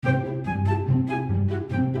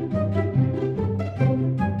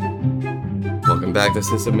Welcome back to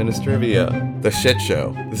System Administrivia, the shit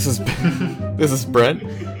show. This is Brent.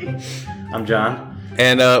 I'm John.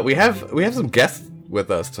 And we have some guests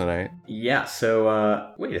with us tonight. Yeah,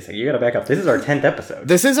 so wait a second, you gotta back up. This is our 10th episode.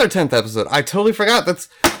 This is our 10th episode. I totally forgot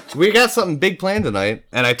we got something big planned tonight,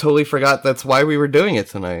 and I totally forgot that's why we were doing it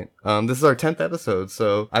tonight. This is our 10th episode,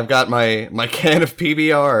 so I've got my can of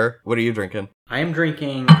PBR. What are you drinking? I am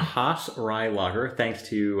drinking Haas Rye Lager, thanks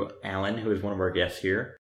to Alan, who is one of our guests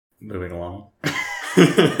here. Moving along.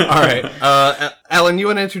 All right. Alan, you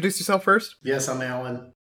want to introduce yourself first? Yes, I'm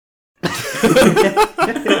Alan.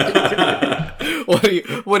 What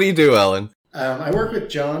do you do, Alan? I work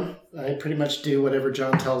with John. I pretty much do whatever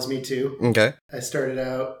John tells me to. Okay. I started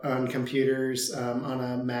out on computers on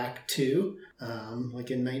a Mac 2,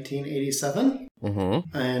 like in 1987.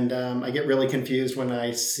 Mm-hmm. And I get really confused when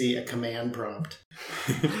I see a command prompt.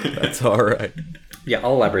 That's all right. Yeah,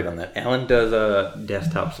 I'll elaborate on that. Alan does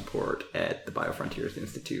desktop support at the BioFrontiers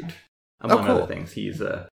Institute. Among other things, he's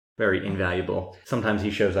very invaluable. Sometimes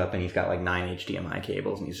he shows up and he's got like 9 HDMI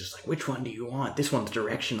cables and he's just like, which one do you want? This one's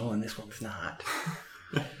directional and this one's not.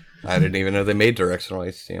 I didn't even know they made directional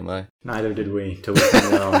HDMI. Neither did we, till we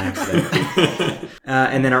found out on accident.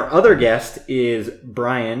 And then our other guest is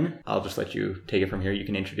Brian. I'll just let you take it from here. You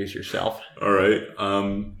can introduce yourself. All right.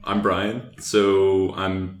 I'm Brian. So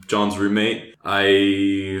I'm John's roommate.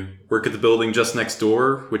 I work at the building just next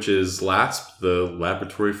door, which is LASP, the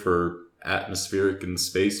Laboratory for Atmospheric and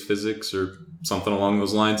Space Physics, or something along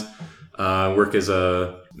those lines. I work as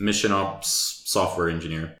a mission ops software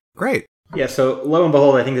engineer. Great. Yeah, so lo and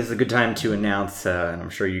behold, I think this is a good time to announce, and I'm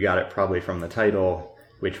sure you got it probably from the title,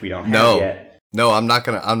 which we don't have yet. No, I'm not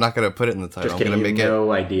gonna put it in the title. Just kidding, you have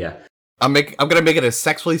no idea. I'm gonna make it as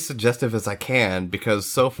sexually suggestive as I can, because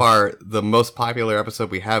so far the most popular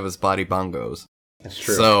episode we have is Body Bongos. That's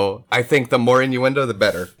true. So I think the more innuendo, the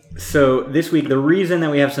better. So this week, the reason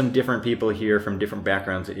that we have some different people here from different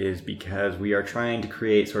backgrounds is because we are trying to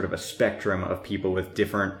create sort of a spectrum of people with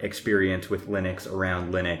different experience with Linux,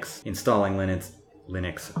 around Linux, installing Linux,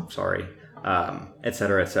 et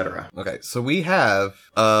cetera, et cetera. Okay, so we have,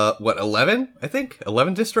 11? I think?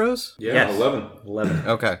 11 distros? Yeah, yes. 11.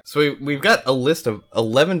 Okay, so we've got a list of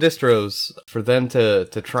 11 distros for them to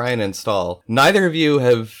try and install. Neither of you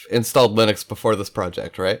have installed Linux before this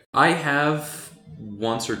project, right? I have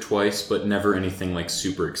once or twice, but never anything like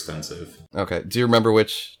super extensive. Okay, do you remember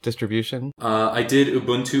which distribution? I did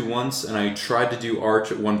Ubuntu once, and I tried to do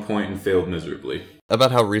Arch at one point and failed miserably.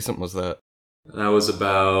 About how recent was that? That was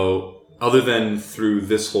about... Other than through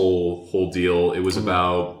this whole deal, it was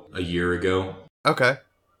about a year ago. Okay.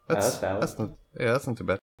 That's valid. That's not too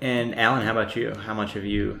bad. And Alan, how about you? How much have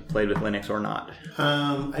you played with Linux or not?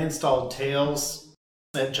 I installed Tails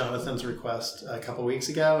at Jonathan's request a couple weeks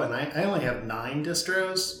ago, and I only have 9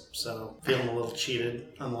 distros, so feeling a little cheated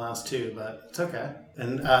on the last 2, but it's okay.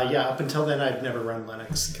 And up until then, I've never run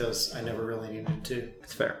Linux because I never really needed to.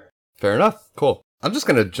 It's fair. Fair enough. Cool. I'm just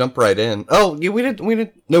gonna jump right in. Oh, yeah, we did.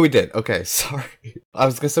 No, we did. Okay, sorry. I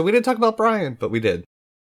was gonna say we didn't talk about Brian, but we did.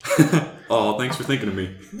 Oh, thanks for thinking of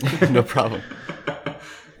me. No problem.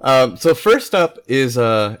 So first up is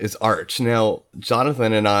Arch. Now,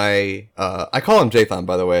 Jonathan and I call him Jathan,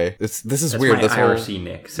 by the way. This is That's weird. My That's IRC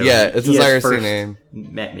nick. So yeah, it's his IRC name.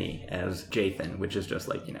 Met me as Jathan, which is just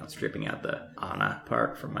like, stripping out the Anna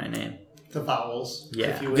part from my name. The vowels, yeah.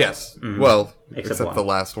 if you will. Yes. Mm-hmm. Well, Except the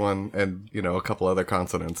last one and, a couple other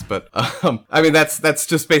consonants. But, I mean, that's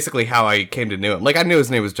just basically how I came to know him. Like, I knew his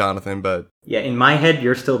name was Jonathan, but... Yeah, in my head,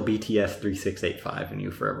 you're still BTS3685, and you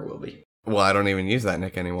forever will be. Well, I don't even use that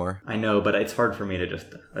nick anymore. I know, but it's hard for me to just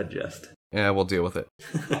adjust. Yeah, we'll deal with it.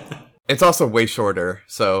 It's also way shorter,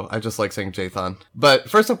 so I just like saying Jathan. But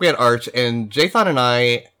first up, we had Arch, and Jathan and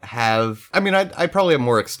I have... I mean, I probably have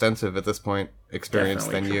more extensive, at this point, experience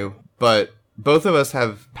Definitely than true. you. But both of us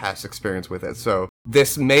have past experience with it, so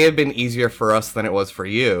this may have been easier for us than it was for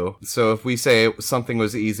you. So if we say something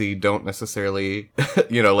was easy, don't necessarily,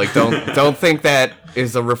 don't think that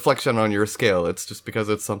is a reflection on your skill. It's just because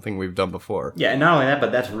it's something we've done before. Yeah, and not only that,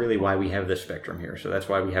 but that's really why we have this spectrum here. So that's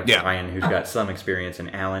why we have Yeah. Brian, who's got some experience,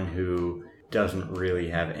 and Alan, who doesn't really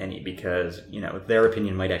have any, because, their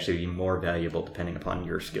opinion might actually be more valuable depending upon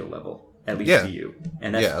your skill level. At least to you.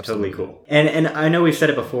 And that's totally cool. And I know we've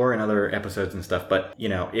said it before in other episodes and stuff, but,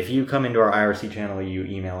 if you come into our IRC channel, you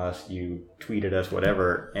email us, you tweet at us,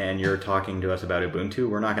 whatever, and you're talking to us about Ubuntu,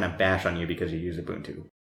 we're not going to bash on you because you use Ubuntu.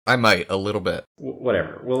 I might, a little bit.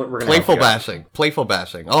 Whatever. We're gonna Playful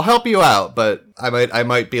bashing. I'll help you out, but I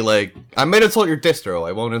might be like, I might insult your distro.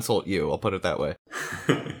 I won't insult you. I'll put it that way.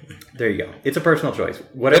 There you go. It's a personal choice.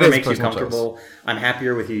 Whatever makes you personal comfortable. Choice. I'm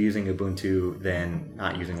happier with you using Ubuntu than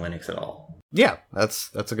not using Linux at all. Yeah,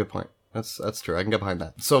 that's a good point. That's true. I can get behind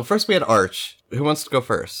that. So first we had Arch. Who wants to go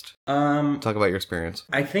first? Talk about your experience.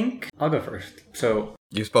 I think I'll go first. So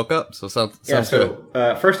you spoke up, so sounds good.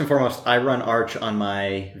 First and foremost, I run Arch on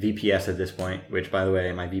my VPS at this point, which, by the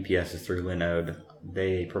way, my VPS is through Linode.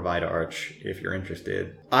 They provide Arch if you're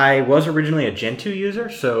interested. I was originally a Gentoo user,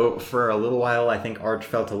 so for a little while I think Arch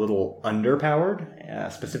felt a little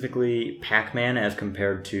underpowered, specifically Pac-Man as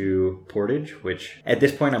compared to Portage, which at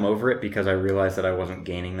this point I'm over it because I realized that I wasn't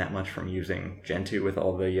gaining that much from using Gentoo with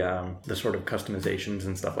all the sort of customizations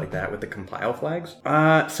and stuff like that with the compile flags.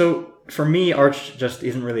 So for me, Arch just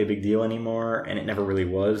isn't really a big deal anymore, and it never really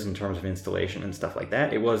was in terms of installation and stuff like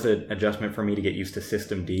that. It was an adjustment for me to get used to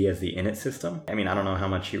systemd as the init system. I mean, I don't know how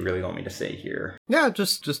much you really want me to say here. Yeah,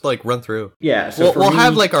 just like run through. Yeah, so we'll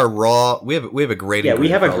have like our raw. We have a grading. Yeah, we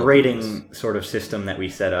have a grading sort of system that we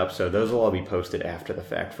set up, so those will all be posted after the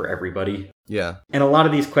fact for everybody. Yeah. And a lot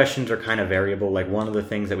of these questions are kind of variable. Like one of the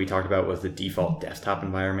things that we talked about was the default desktop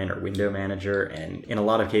environment or window manager. And in a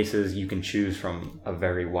lot of cases, you can choose from a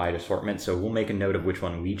very wide assortment. So we'll make a note of which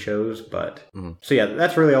one we chose. But So yeah,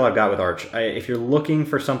 that's really all I've got with Arch. If you're looking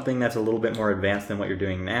for something that's a little bit more advanced than what you're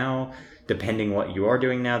doing now, depending what you are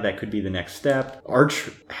doing now, that could be the next step. Arch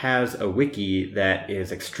has a wiki that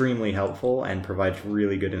is extremely helpful and provides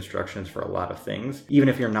really good instructions for a lot of things. Even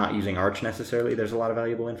if you're not using Arch necessarily, there's a lot of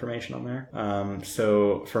valuable information on there.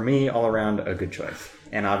 So for me, all around, a good choice.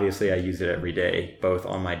 And obviously I use it every day, both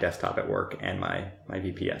on my desktop at work and my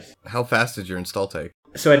VPS. How fast did your install take?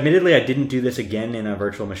 So admittedly, I didn't do this again in a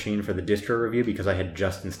virtual machine for the distro review because I had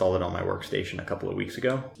just installed it on my workstation a couple of weeks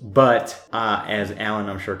ago. But as Alan,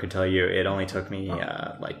 I'm sure, could tell you, it only took me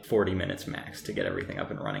like 40 minutes max to get everything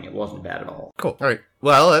up and running. It wasn't bad at all. Cool. All right.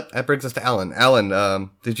 Well, that brings us to Alan. Alan,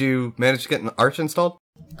 did you manage to get an Arch installed?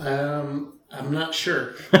 I'm not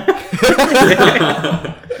sure.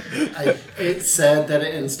 It said that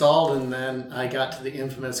it installed, and then I got to the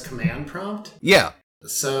infamous command prompt. Yeah.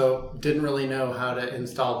 So, didn't really know how to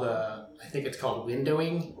install I think it's called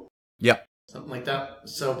windowing. Yep. Something like that.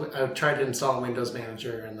 So, I tried to install Windows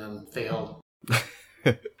Manager and then failed.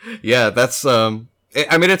 Yeah, that's,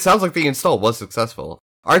 it sounds like the install was successful.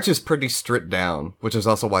 Arch is pretty stripped down, which is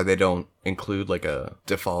also why they don't include like a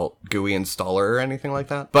default GUI installer or anything like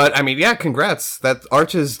that. But I mean, yeah, congrats. That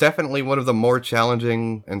Arch is definitely one of the more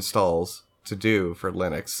challenging installs to do for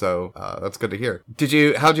Linux, so that's good to hear.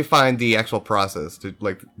 How'd you find the actual process?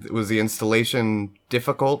 Was the installation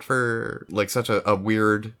difficult for like such a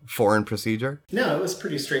weird foreign procedure? No, it was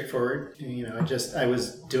pretty straightforward. I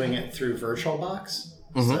was doing it through VirtualBox.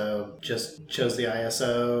 Mm-hmm. So just chose the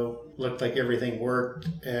ISO, looked like everything worked,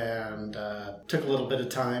 and took a little bit of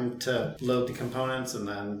time to load the components, and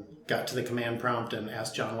then got to the command prompt and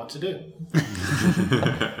asked John what to do.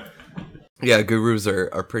 Yeah, gurus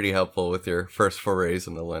are pretty helpful with your first forays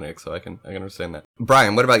into Linux, so I can understand that.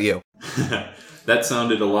 Brian, what about you? That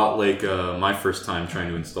sounded a lot like my first time trying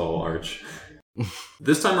to install Arch.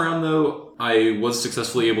 This time around, though, I was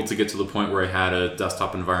successfully able to get to the point where I had a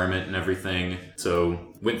desktop environment and everything,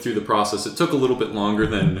 so went through the process. It took a little bit longer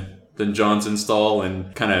than John's install,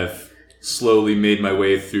 and kind of slowly made my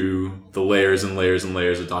way through the layers and layers and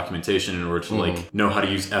layers of documentation in order to know how to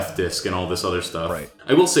use fdisk and all this other stuff. Right.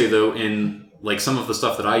 I will say, though, in like some of the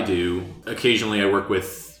stuff that I do, occasionally I work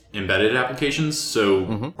with embedded applications,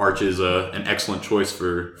 so Arch is an excellent choice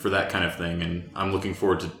for that kind of thing, and I'm looking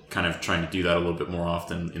forward to kind of trying to do that a little bit more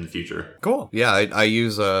often in the future. Cool. Yeah, I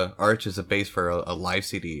use Arch as a base for a live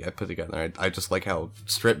CD I put together. I just like how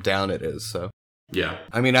stripped down it is, so. Yeah.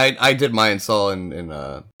 I mean, I did my install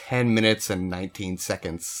in 10 minutes and 19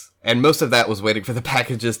 seconds. And most of that was waiting for the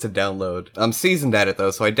packages to download. I'm seasoned at it,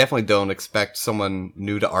 though, so I definitely don't expect someone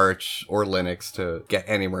new to Arch or Linux to get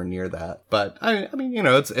anywhere near that. But, I mean,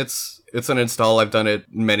 it's an install. I've done it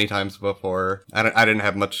many times before. I didn't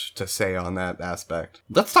have much to say on that aspect.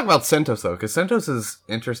 Let's talk about CentOS, though, because CentOS is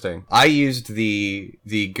interesting. I used the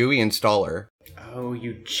GUI installer. Oh,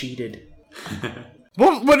 you cheated.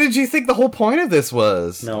 What did you think the whole point of this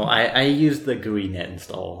was? No, I used the GUI net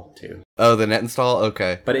install too. Oh, the net install?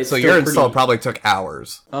 Okay. But so your install probably took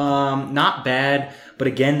hours. Not bad. But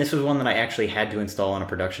again, this was one that I actually had to install on a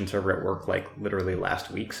production server at work like literally last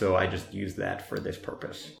week. So I just used that for this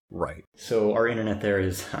purpose. Right. So our internet there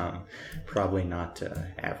is probably not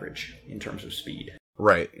average in terms of speed.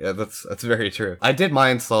 Right. Yeah, that's very true. I did my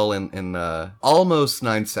install in almost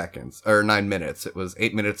 9 seconds, or 9 minutes. It was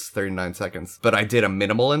 8 minutes, 39 seconds. But I did a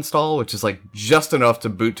minimal install, which is like just enough to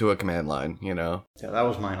boot to a command line, you know? Yeah, that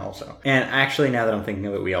was mine also. And actually, now that I'm thinking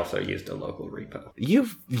of it, we also used a local repo.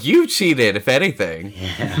 You cheated, if anything.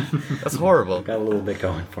 Yeah. That's horrible. Got a little bit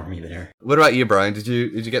going for me there. What about you, Brian? Did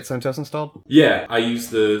you get CentOS installed? Yeah, I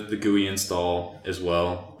used the GUI install as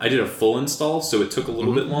well. I did a full install, so it took a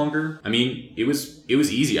little bit longer. I mean, it was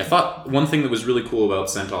easy. I thought one thing that was really cool about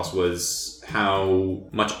CentOS was how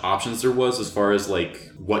much options there was as far as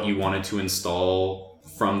like what you wanted to install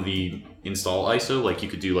from the install ISO. Like you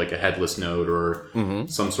could do like a headless node or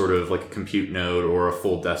some sort of like a compute node or a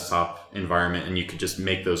full desktop environment, and you could just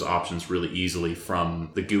make those options really easily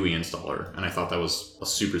from the GUI installer. And I thought that was a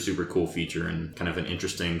super, super cool feature and kind of an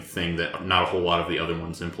interesting thing that not a whole lot of the other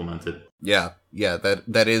ones implemented. Yeah,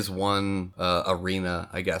 that is one arena,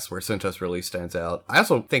 I guess, where CentOS really stands out. I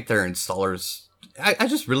also think their installers, I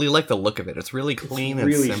just really like the look of it. It's really clean and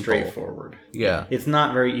really simple. Straightforward. Yeah. It's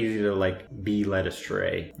not very easy to like be led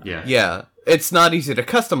astray. Yeah. Yeah. It's not easy to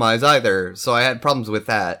customize either, so I had problems with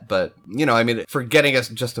that. But, you know, I mean, for getting us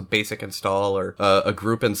just a basic install or a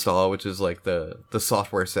group install, which is like the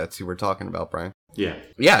software sets you were talking about, Brian. Yeah.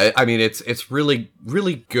 Yeah, I mean, it's really,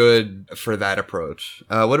 really good for that approach.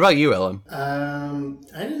 What about you, Ellen?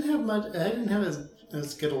 I didn't have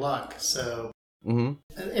as good a luck, so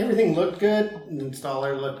everything looked good. The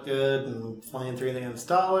installer looked good, and flying through the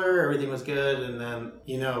installer, everything was good, and then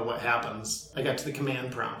you know what happens. I got to the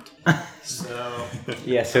command prompt. So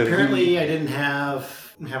yeah, so apparently I didn't have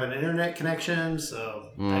an internet connection, so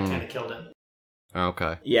that kind of killed it.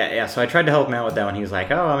 Okay. Yeah. So I tried to help him out with that one. He was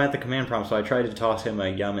like, "Oh, I'm at the command prompt," so I tried to toss him a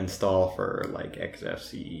yum install for like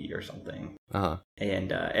XFCE or something.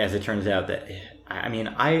 And as it turns out, that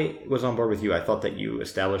I was on board with you. I thought that you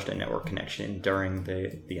established a network connection during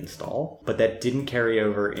the install, but that didn't carry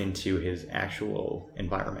over into his actual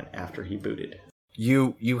environment after he booted.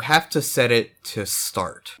 You have to set it to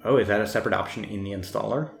start. Oh, is that a separate option in the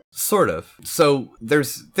installer? Sort of. So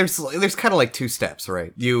there's kind of like two steps,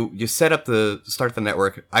 right? You start the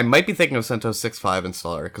network. I might be thinking of CentOS 6.5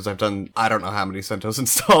 installer because I've done I don't know how many CentOS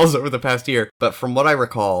installs over the past year, but from what I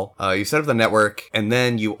recall, you set up the network and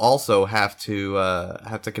then you also have to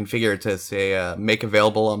configure it to say make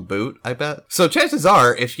available on boot. I bet. So chances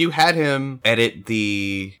are, if you had him edit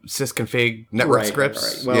the sysconfig network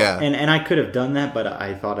scripts, right. Well, yeah, and I could have done that, but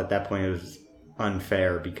I thought at that point it was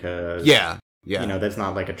unfair because yeah. You know, that's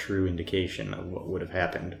not like a true indication of what would have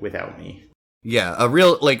happened without me. Yeah, a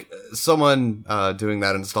real, like, someone doing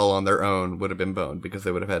that install on their own would have been boned because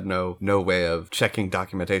they would have had no way of checking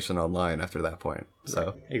documentation online after that point. So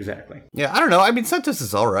right. Exactly. Yeah, I don't know. I mean, CentOS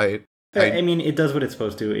is all right. I mean, it does what it's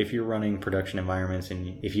supposed to. If you're running production environments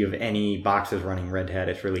and if you have any boxes running Red Hat,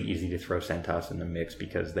 it's really easy to throw CentOS in the mix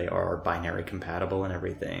because they are binary compatible and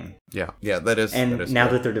everything. Yeah, that is. And that is now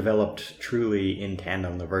that they're developed truly in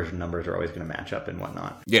tandem, the version numbers are always going to match up and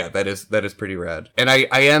whatnot. Yeah, that is pretty rad. And I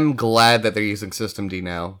am glad that they're using systemd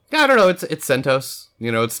now. Yeah, I don't know. It's CentOS.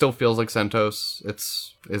 You know, it still feels like CentOS.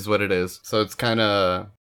 Is what it is. So it's kind of.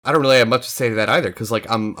 I don't really have much to say to that either, because like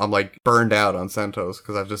I'm like burned out on CentOS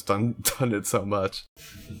because I've just done it so much.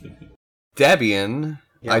 Debian,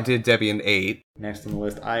 yeah. I did Debian 8. Next on the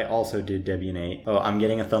list, I also did Debian 8. Oh, I'm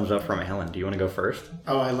getting a thumbs up from Helen. Do you want to go first?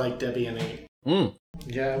 Oh, I like Debian 8.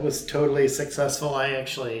 Yeah, it was totally successful. I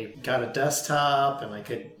actually got a desktop and I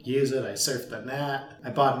could use it. I surfed the net. I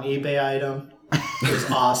bought an eBay item. It was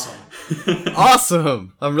awesome.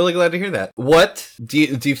 Awesome. I'm really glad to hear that. What do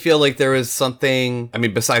you feel like there was something, I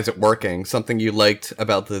mean, besides it working, something you liked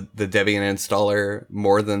about the Debian installer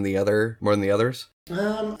more than the others?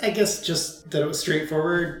 I guess just that it was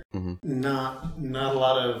straightforward. Not a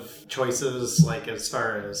lot of choices, like as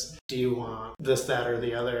far as do you want this, that, or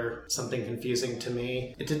the other. Something confusing to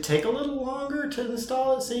me. It did take a little longer to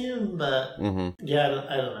install, it seemed, but yeah,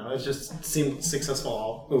 I don't know. It just seemed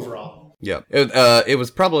successful overall. Yeah, it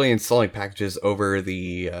was probably installing packages over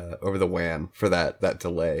the WAN for that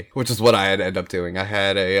delay, which is what I had ended up doing. I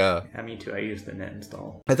had Yeah, me too. I used the net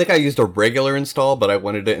install. I think I used a regular install, but I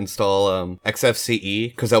wanted to install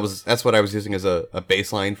XFCE because that's what I was using as a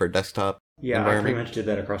baseline for desktop. Yeah, I pretty much did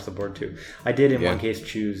that across the board too. I did in one case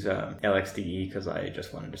choose LXDE because I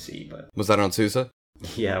just wanted to see, but was that on SUSE?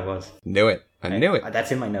 Yeah, it was. Knew it. I knew it.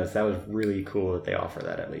 That's in my notes. That was really cool that they offer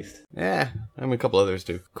that at least. Yeah, I mean, a couple others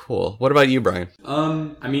do. Cool. What about you, Brian?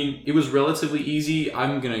 I mean, it was relatively easy.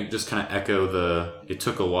 I'm going to just kind of echo it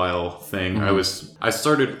took a while thing. I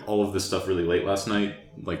started all of this stuff really late last night,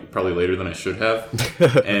 like probably later than I should have.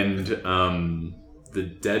 And the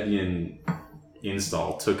Debian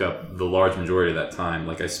install took up the large majority of that time.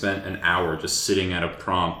 Like I spent an hour just sitting at a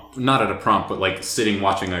prompt, not at a prompt, but like sitting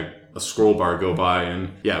watching a scroll bar go by,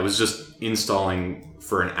 and yeah, it was just installing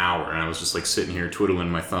for an hour, and I was just like sitting here twiddling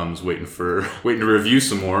my thumbs waiting to review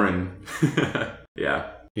some more, and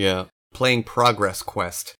yeah, playing Progress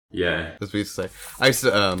Quest. Yeah, as we used to say. I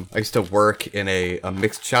used to work in a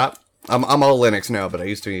mixed shop. I'm all Linux now, but I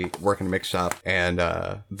used to work in a mixed shop, and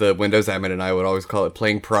the Windows admin and I would always call it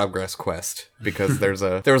playing Progress Quest, because there was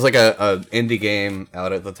like a indie game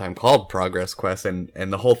out at the time called Progress Quest, and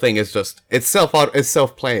the whole thing is just it's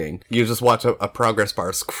self-playing. You just watch a progress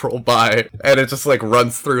bar scroll by, and it just like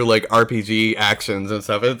runs through like RPG actions and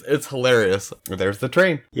stuff. It's hilarious. There's the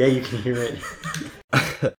train. Yeah, you can hear it.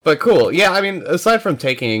 But cool. Yeah, I mean, aside from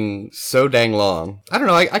taking so dang long, I don't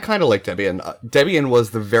know, I kind of like Debian. Debian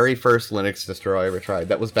was the very first Linux distro I ever tried.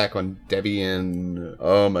 That was back on Debian,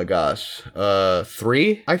 oh my gosh,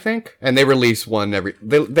 3, I think? And they release one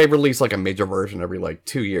they release like a major version every like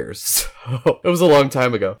 2 years. So it was a long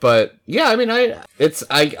time ago. But yeah, I mean,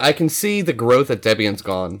 I can see the growth that Debian's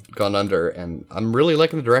gone under, and I'm really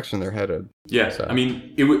liking the direction they're headed. Yeah, so. I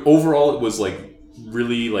mean, overall it was like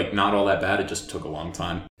really like not all that bad. It just took a long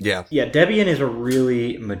time. Yeah, Debian is a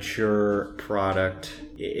really mature product.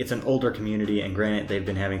 It's an older community, and granted they've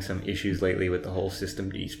been having some issues lately with the whole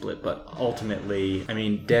systemd split, but ultimately, I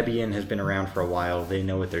mean, Debian has been around for a while. They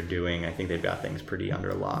know what they're doing. I think they've got things pretty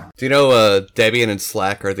under lock. Do you know Debian and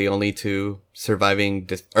Slack are the only two surviving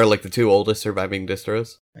or like the two oldest surviving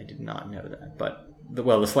distros? I did not know that, but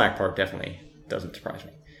the Slack part definitely doesn't surprise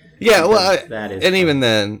me. Yeah, well, even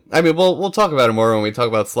then, I mean, we'll talk about it more when we talk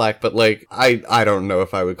about Slack. But like, I don't know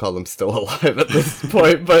if I would call them still alive at this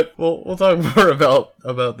point. But we'll talk more about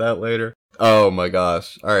that later. Oh my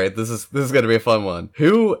gosh! All right, this is gonna be a fun one.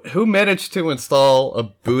 Who managed to install a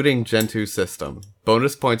booting Gentoo system?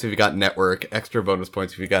 Bonus points if you got network. Extra bonus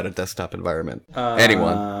points if you got a desktop environment.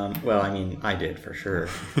 Anyone? Well, I mean, I did for sure.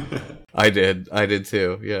 I did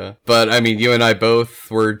too. Yeah, but I mean, you and I both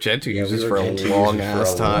were Gentoo users for a long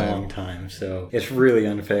time. So it's really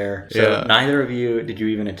unfair. So neither of you did you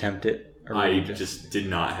even attempt it? I just did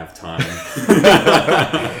not have time.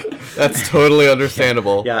 That's totally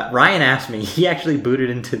understandable. Yeah, Ryan asked me. He actually booted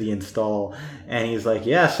into the install, and he's like,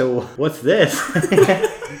 "Yeah, so what's this?"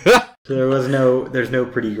 So there's no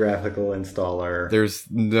pretty graphical installer. There's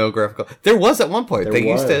no graphical. There was at one point. They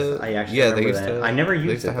used to. I actually remember that. I never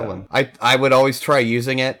used it. Have one. I would always try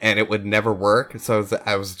using it, and it would never work. So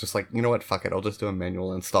I was just like, you know what? Fuck it. I'll just do a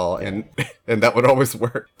manual install, and that would always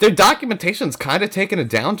work. Their documentation's kind of taken a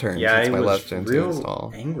downturn since my last Gentoo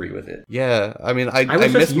install. Angry with it. Yeah, I mean, I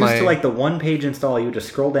was just used to like the one-page install. You would just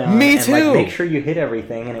scroll down. Me too. And, like, make sure you hit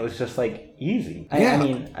everything, and it was just like easy. I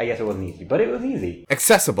mean, I guess it wasn't easy, but it was easy.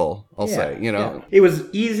 Accessible, I'll say. You know. Yeah. It was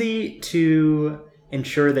easy to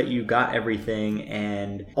ensure that you got everything,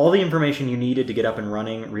 and all the information you needed to get up and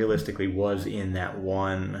running realistically was in that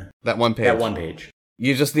one page.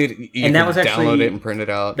 You just need and that was actually, download it and print it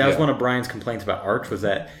out. That was one of Brian's complaints about Arch, was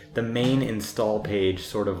that the main install page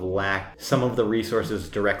sort of lacked some of the resources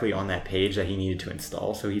directly on that page that he needed to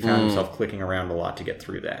install. So he found himself clicking around a lot to get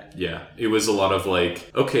through that. Yeah, it was a lot of like,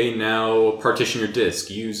 okay, now partition your disk,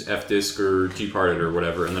 use fdisk or gparted or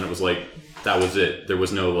whatever, and then it was like, that was it. There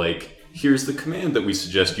was no like, here's the command that we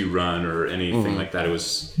suggest you run or anything like that. It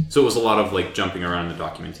was a lot of like jumping around in the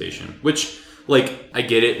documentation, which like I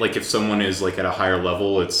get it. Like if someone is like at a higher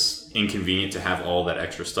level, it's inconvenient to have all that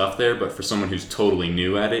extra stuff there. But for someone who's totally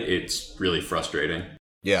new at it, it's really frustrating.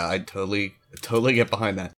 Yeah, I totally get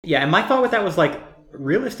behind that. Yeah, and my thought with that was like,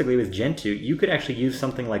 realistically with Gentoo, you could actually use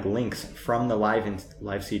something like links from the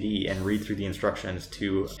live CD and read through the instructions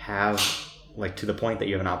to have like to the point that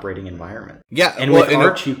you have an operating environment. Yeah, and with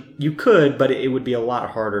Arch, you could, but it would be a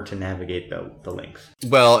lot harder to navigate the links.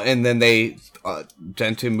 Well, and then they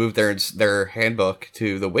Gentoo moved their handbook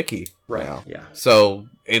to the wiki. Right. Now. Yeah. So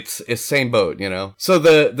it's same boat, you know. So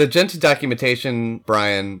the Gentoo documentation,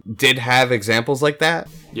 Brian, did have examples like that.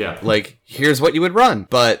 Yeah. Like, here's what you would run.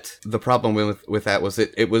 But the problem with that was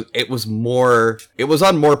it was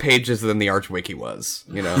on more pages than the Arch wiki was,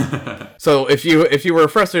 you know. So if you were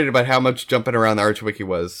frustrated about how much jumping around the Arch wiki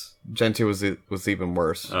was, Gentoo was even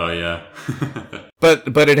worse. Oh yeah.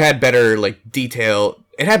 But it had better like detail.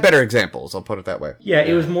 It had better examples, I'll put it that way. Yeah,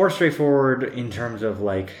 it was more straightforward in terms of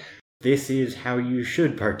like, this is how you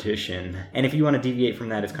should partition. And if you want to deviate from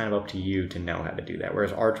that, it's kind of up to you to know how to do that.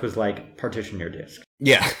 Whereas Arch was like, partition your disk.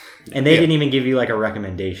 Yeah. And they didn't even give you like a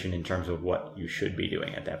recommendation in terms of what you should be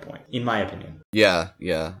doing at that point, in my opinion. Yeah.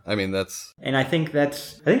 I mean, that's... And I think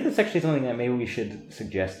that's actually something that maybe we should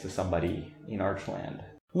suggest to somebody in Archland.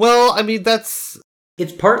 Well, I mean, that's...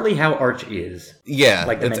 It's partly how Arch is. Yeah,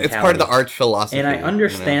 like it's part of the Arch philosophy. And I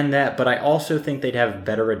understand that, but I also think they'd have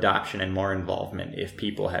better adoption and more involvement if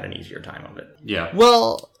people had an easier time of it. Yeah.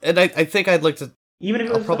 Well, and I think I'd like to... Even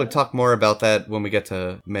if I'll probably talk more about that when we get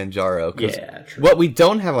to Manjaro. Yeah, true. What we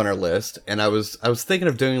don't have on our list, and I was thinking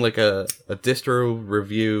of doing like a distro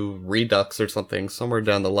review redux or something somewhere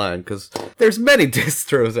down the line, because there's many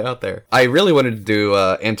distros out there. I really wanted to do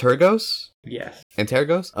Antergos. Yes.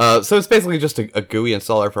 Antergos? So it's basically just a GUI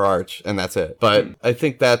installer for Arch, and that's it. But I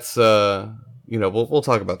think that's... we'll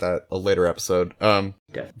talk about that a later episode.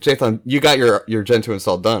 Jathan, you got your Gentoo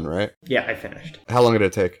install done, right? Yeah, I finished. How long did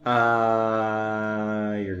it take?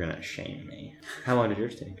 You're gonna shame me. How long did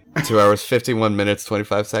yours take? 2 hours, 51 minutes,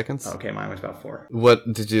 25 seconds. Okay, mine was about 4.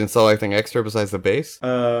 What, did you install anything extra besides the base?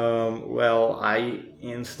 Well, I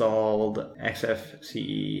installed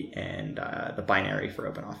XFCE and the binary for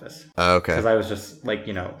OpenOffice. Okay. Because I was just,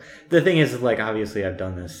 the thing is, obviously I've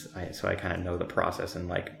done this, so I kind of know the process,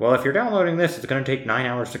 and if you're downloading this, it's going to take 9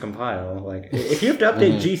 hours to compile. If you have to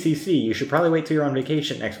update GCC, you should probably wait till you're on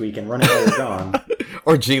vacation next week and run it while you're gone.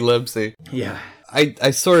 Or glibc. Yeah.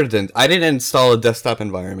 I sort of didn't. I didn't install a desktop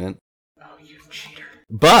environment. Oh, you cheater.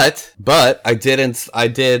 But I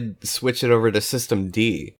did switch it over to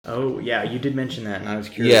systemd. Oh, yeah, you did mention that, and I was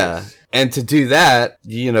curious. Yeah. And to do that,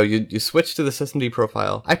 you switch to the systemd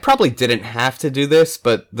profile. I probably didn't have to do this,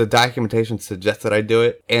 but the documentation suggests that I do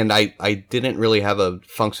it. And I didn't really have a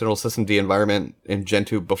functional systemd environment in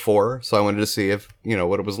Gentoo before, so I wanted to see if,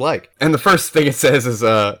 what it was like. And the first thing it says is,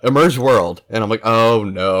 emerge world. And I'm like, oh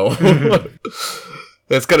no.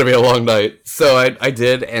 It's gonna be a long night. So I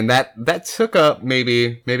did, and that took up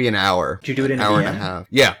maybe an hour. Did you do it in an hour VM? and a half?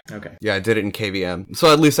 Yeah. Okay. Yeah, I did it in KVM.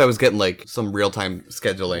 So at least I was getting some real time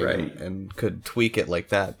scheduling right. and could tweak it like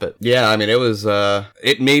that. But yeah, I mean it was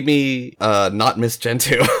it made me not miss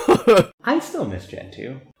Gentoo. I still miss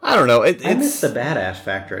Gentoo. I don't know. I miss the badass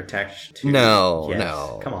factor attached to.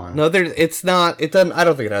 No. Come on. No, it's not. It doesn't. I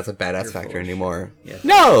don't think it has a badass factor anymore. Yes.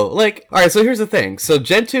 No, all right. So here's the thing. So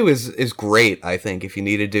Gentoo is great. I think if you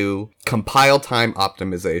need to do compile time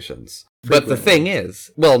optimizations. But the thing is,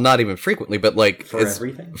 well, not even frequently, but for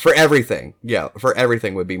everything. For everything, yeah, for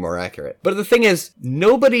everything would be more accurate. But the thing is,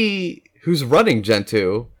 nobody who's running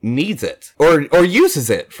Gentoo needs it or uses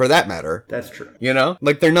it for that matter. That's true.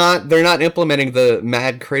 They're not implementing the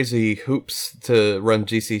mad crazy hoops to run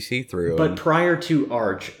GCC through. But prior to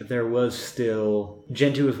Arch, there was still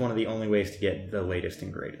Gentoo was one of the only ways to get the latest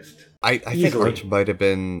and greatest. I think Arch might have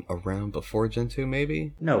been around before Gentoo,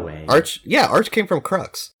 maybe. No way. Arch came from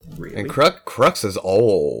Crux. Really? And Crux is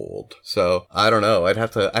old, so I don't know. I'd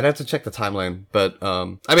have to check the timeline. But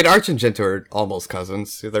Arch and Gentoo are almost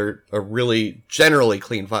cousins. They're a really generally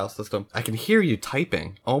clean file system. I can hear you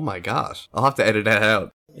typing. Oh my gosh, I'll have to edit that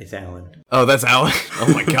out. It's Alan. Oh, that's Alan.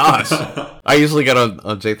 Oh my gosh. I usually get on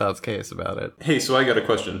Jathan's case about it. Hey, so I got a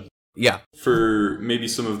question. Yeah. For maybe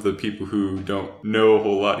some of the people who don't know a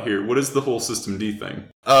whole lot here, what is the whole systemd thing?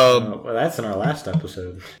 Well, that's in our last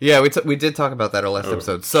episode. Yeah, we did talk about that our last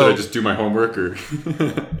episode. So should I just do my homework, or?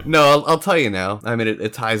 No, I'll tell you now. I mean,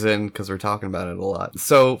 it ties in because we're talking about it a lot.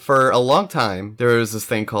 So for a long time, there was this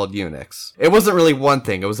thing called Unix. It wasn't really one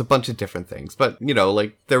thing; it was a bunch of different things. But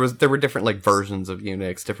there were different versions of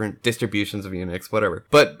Unix, different distributions of Unix, whatever.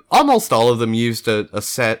 But almost all of them used a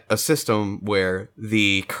system where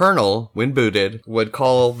the kernel, when booted, would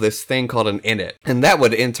call this thing called an init, and that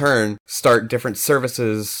would in turn start different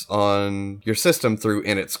services on your system through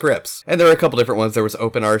init scripts. And there are a couple different ones. There was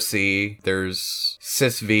OpenRC, there's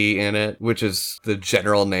sysv init, which is the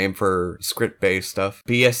general name for script-based stuff.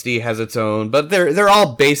 BSD has its own, but they're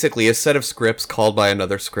all basically a set of scripts called by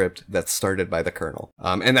another script that's started by the kernel.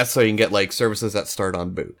 And that's so you can get services that start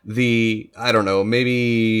on boot. I don't know,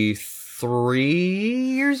 maybe 3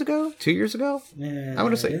 years ago? 2 years ago? I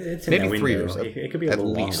want to say it's maybe 3 years ago. It could be a at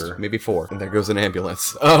little least longer. Maybe 4. And there goes an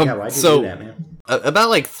ambulance. Yeah, why'd you do that, man?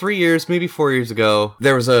 About 3 years, maybe 4 years ago,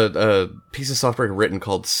 there was a piece of software written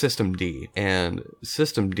called systemd, and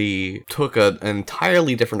systemd took an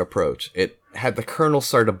entirely different approach. It had the kernel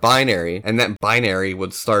start a binary, and that binary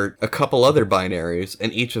would start a couple other binaries,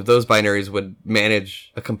 and each of those binaries would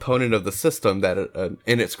manage a component of the system that an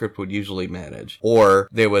init script would usually manage. Or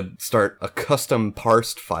they would start a custom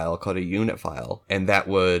parsed file called a unit file, and that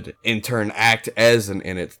would in turn act as an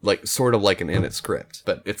init, sort of like an init script.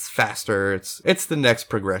 But it's faster, it's the next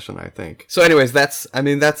progression, I think. So anyways, that's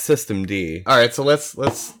systemd. Alright, so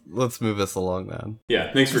let's move this along then.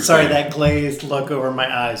 Yeah, thanks for Sorry, explaining. that glazed look over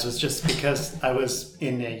my eyes was just because I was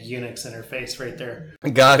in a Unix interface right there.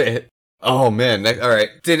 Got it. Oh man! All right.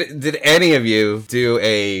 Did any of you do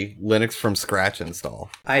a Linux from scratch install?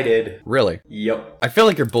 I did. Really? Yep. I feel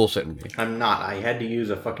like you're bullshitting me. I'm not. I had to use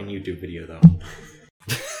a fucking YouTube video though.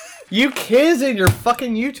 You kids and your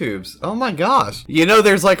fucking YouTubes. Oh my gosh. You know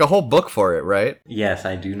there's like a whole book for it, right? Yes,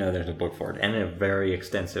 I do know there's a book for it, and a very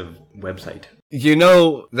extensive website. You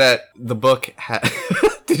know that the book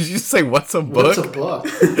Did you say what's a book? What's a book?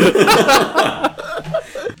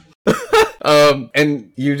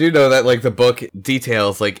 And you do know that like the book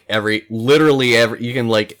details like literally every, you can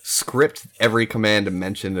like script every command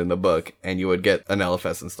mentioned in the book and you would get an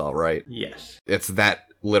LFS install, right? Yes. It's that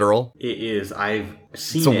literal? It is. I've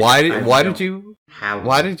seen so it. why did you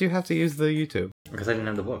have to use the YouTube? Because I didn't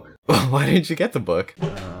have the book. Why didn't you get the book?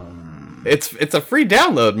 It's a free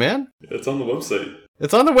download, man. It's on the website.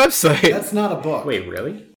 It's on the website. That's not a book. Wait,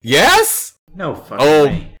 really? Yes? No fucking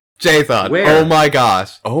way. Jathan. Where? Oh my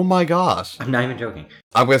gosh. Oh my gosh. I'm not even joking.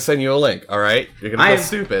 I'm going to send you a link, alright? You're going to feel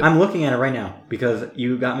stupid. I'm looking at it right now because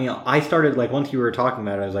you got me. I started, like, once you were talking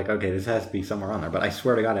about it, I was like, okay, this has to be somewhere on there. But I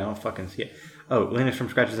swear to God, I don't fucking see it. Oh, Linux from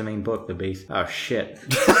Scratch is the main book, the base. Oh, shit.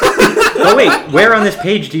 Oh, wait. Where on this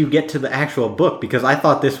page do you get to the actual book? Because I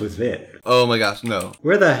thought this was it. Oh my gosh, no.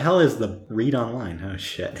 Where the hell is the read online? Oh,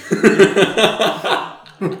 shit.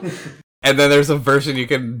 And then there's a version you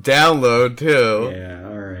can download, too. Yeah,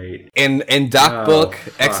 alright. In DocBook,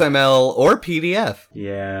 XML, or PDF.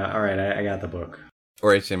 Yeah, alright, I got the book.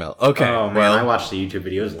 Or HTML. Okay. Oh, man, I watched the YouTube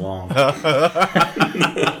video. It was long.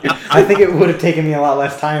 I think it would have taken me a lot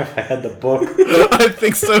less time if I had the book. I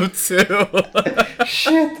think so, too.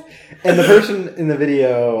 Shit. And the person in the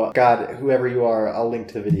video, God, whoever you are, I'll link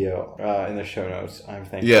to the video in the show notes. I'm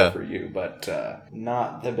thankful for you, but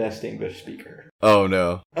not the best English speaker. Oh,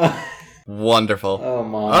 no. Wonderful. Oh,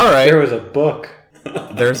 man. All right. There was a book.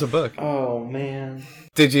 There's a book. Oh, man.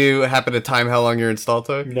 Did you happen to time how long your install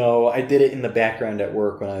took? No, I did it in the background at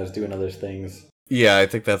work when I was doing other things. Yeah, I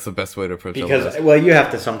think that's the best way to approach it. Because, well, you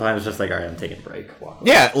have to sometimes just like, all right, I'm taking a break.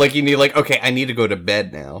 Yeah, like you need like, okay, I need to go to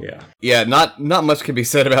bed now. Yeah. Yeah, not much can be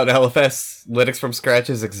said about LFS. Linux from scratch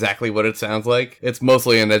is exactly what it sounds like. It's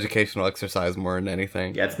mostly an educational exercise more than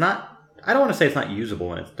anything. Yeah, it's not... I don't want to say it's not usable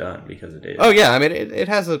when it's done, because it is. Oh yeah, I mean, it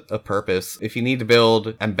has a purpose. If you need to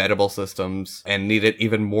build embeddable systems and need it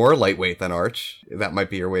even more lightweight than Arch, that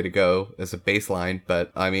might be your way to go as a baseline.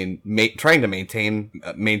 But I mean, trying to maintain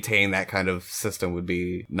that kind of system would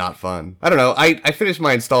be not fun. I don't know. I finished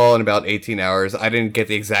my install in about 18 hours. I didn't get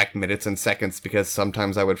the exact minutes and seconds because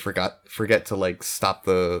sometimes I would forget to like stop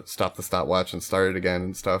the stopwatch and start it again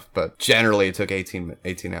and stuff. But generally, it took 18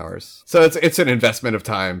 hours. So it's an investment of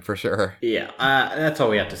time for sure. Yeah, that's all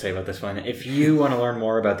we have to say about this one. If you want to learn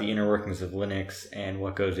more about the inner workings of Linux and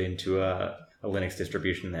what goes into a Linux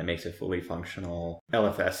distribution that makes it fully functional,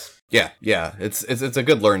 LFS. Yeah, it's a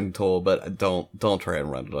good learning tool, but don't try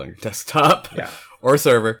and run it on your desktop or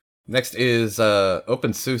server. Next is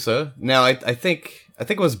OpenSUSE. Now, I think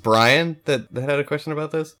it was Brian that had a question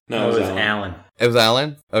about this. No, it was Alan. It was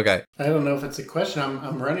Alan? Okay. I don't know if it's a question.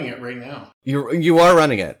 I'm running it right now. You are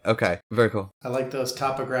running it. Okay. Very cool. I like those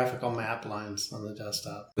topographical map lines on the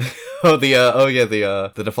desktop.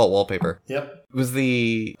 the default wallpaper. Yep. Was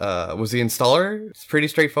the installer pretty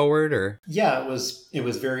straightforward or? Yeah, it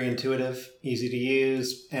was very intuitive, easy to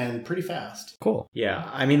use, and pretty fast. Cool. Yeah,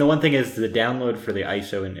 I mean the one thing is the download for the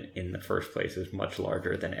ISO in the first place is much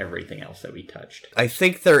larger than everything else that we touched. I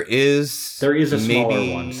think there is a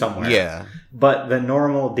smaller one somewhere. Yeah. But the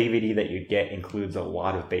normal DVD that you'd get includes a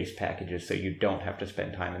lot of base packages, so you don't have to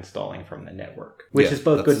spend time installing from the network, which is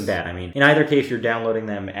both good and bad. I mean, in either case, you're downloading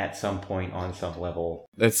them at some point on some level.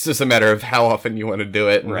 It's just a matter of how often you want to do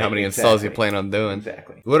it and how many installs you plan on doing.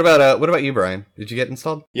 Exactly. What about you, Brian? Did you get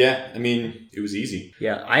installed? Yeah, I mean, it was easy.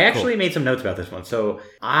 Yeah, I actually made some notes about this one. So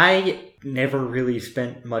I never really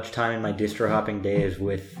spent much time in my distro hopping days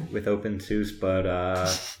with OpenSUSE, but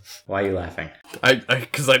why are you laughing?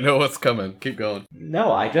 Because I know what's coming. Keep going.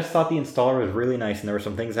 No, I just thought the installer was really nice, and there were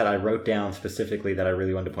some things that I wrote down specifically that I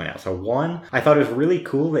really wanted to point out. So one, I thought it was really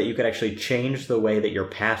cool that you could actually change the way that your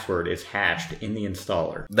password is hashed in the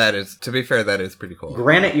installer. That is, to be fair, that is pretty cool.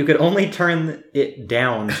 Granted, you could only turn it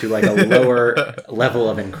down to like a lower level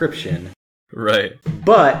of encryption. Right.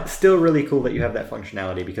 But still really cool that you have that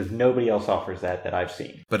functionality because nobody else offers that I've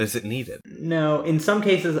seen. But is it needed? No. In some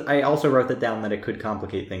cases, I also wrote that down that it could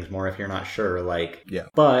complicate things more if you're not sure. Yeah.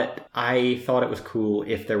 But I thought it was cool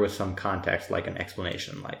if there was some context, like an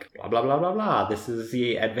explanation, like blah, blah, blah, blah, blah. This is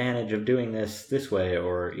the advantage of doing this way,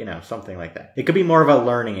 or, something like that. It could be more of a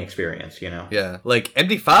learning experience, Yeah. Like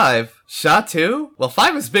MD5, SHA-2? Well,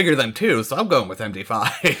 5 is bigger than 2, so I'm going with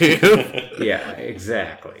MD5. Yeah,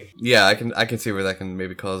 exactly. Yeah, I I can see where that can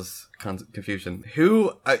maybe cause confusion.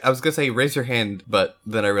 Who, I was gonna say raise your hand, but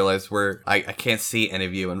then I realized I can't see any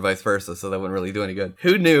of you and vice versa, so that wouldn't really do any good.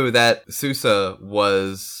 Who knew that SUSE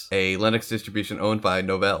was a Linux distribution owned by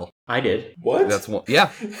Novell? I did. What? That's one.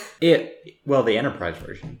 Yeah. The enterprise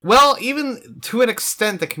version. Well, even to an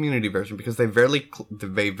extent, the community version, because they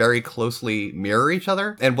very closely mirror each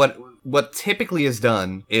other. And what typically is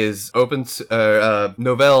done is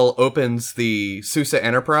Novell opens the SUSE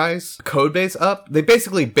Enterprise codebase up. They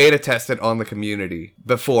basically beta test it on the community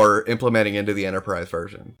before implementing into the enterprise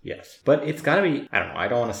version. Yes. But it's gotta be, I don't know, I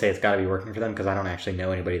don't want to say it's gotta be working for them because I don't actually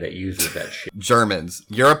know anybody that uses that shit. Germans.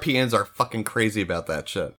 Europeans are fucking crazy about that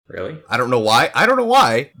shit. Really? I don't know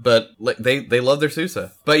why, but they love their SUSE.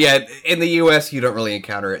 But yeah, in the US, you don't really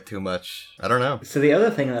encounter it too much. I don't know. So the other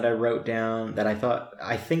thing that I wrote down that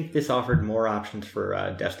I think this offered more options for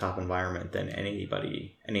a desktop environment than any of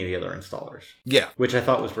the other installers. Yeah. Which I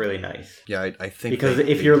thought was really nice. Yeah, I think because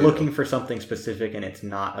if you're looking for something specific and it's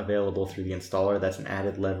not available through the installer, that's an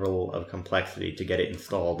added level of complexity to get it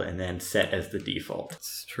installed and then set as the default.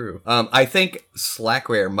 It's true. I think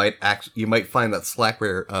Slackware you might find that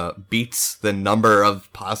Slackware beats the number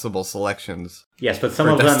of possible selections. Yes, but some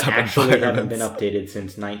of them actually haven't been updated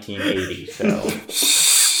since 1980, so...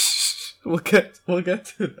 We'll get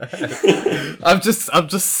to that. I'm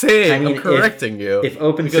just saying. I'm correcting you. If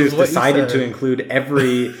OpenSUSE decided to include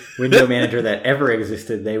every window manager that ever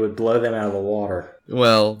existed, they would blow them out of the water.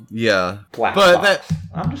 Well, yeah. Blackbox.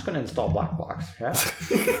 I'm just going to install Blackbox. Yeah.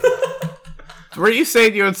 Were you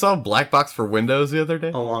saying you installed Blackbox for Windows the other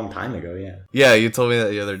day? A long time ago, yeah. Yeah, you told me that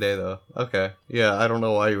the other day, though. Okay. Yeah, I don't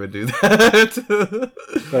know why you would do that.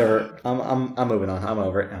 Whatever. I'm moving on. I'm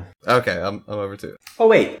over it now. Okay, I'm over too. Oh,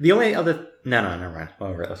 wait. The only other... No, never mind. I'm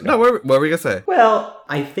over it. Let's go. No, what were we going to say? Well,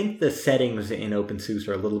 I think the settings in OpenSUSE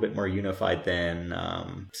are a little bit more unified than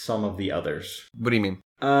some of the others. What do you mean?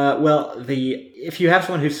 If you have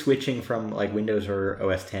someone who's switching from like Windows or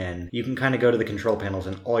OS X, you can kind of go to the control panels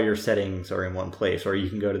and all your settings are in one place, or you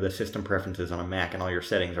can go to the system preferences on a Mac and all your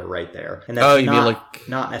settings are right there. And that's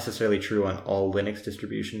not necessarily true on all Linux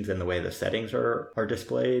distributions in the way the settings are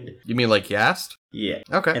displayed. You mean like Yast? Yeah.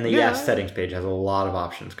 Okay. And the Yast settings page has a lot of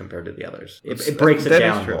options compared to the others. It breaks it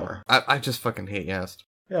down more. I just fucking hate Yast.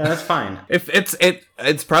 Yeah, that's fine. If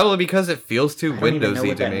it's probably because it feels too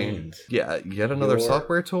Windowsy to me. Means. Yeah, yet another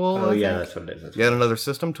software tool. Oh yeah, that's what it is. Yet another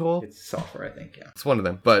system tool. It's software, I think. Yeah, it's one of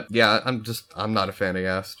them. But yeah, I'm not a fan of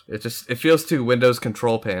Yast. It feels too Windows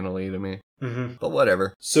control panel-y to me. Mm-hmm. But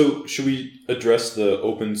whatever. So, should we address the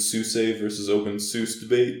OpenSUSE versus OpenSUSE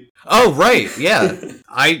debate? Oh, right. Yeah.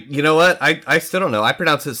 You know what? I still don't know. I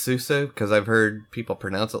pronounce it SUSE because I've heard people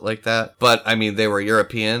pronounce it like that. But, I mean, they were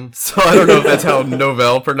European, so I don't know if that's how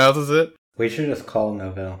Novell pronounces it. We should just call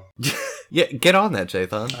Novell. Yeah, get on that,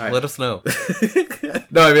 Jathan. Right. Let us know.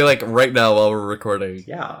 No, I mean, like, right now while we're recording.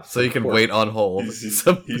 Yeah. So you can wait on hold. He's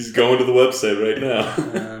going to the website right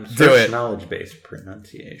now. Do it. Knowledge-based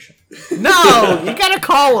pronunciation. No! You gotta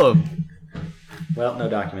call him! Well, no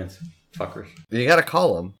documents. Fuckers. You gotta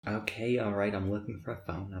call him. Okay, alright, I'm looking for a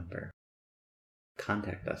phone number.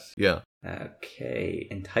 Contact us. Yeah. Okay,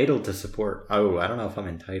 entitled to support. Oh, I don't know if I'm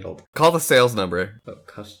entitled. Call the sales number. Oh,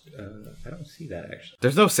 I don't see that actually.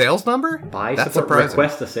 There's no sales number? Buy That's support. surprising.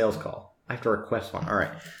 Request a sales call. I have to request one. All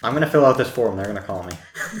right, I'm gonna fill out this form. They're gonna call me.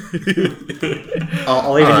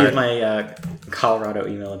 I'll even use my Colorado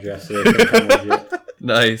email address so they can come with you.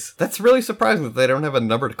 Nice. That's really surprising that they don't have a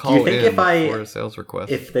number to call in for a sales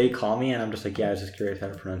request. If they call me and I'm just like, yeah, I was just curious how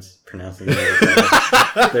to pronounce the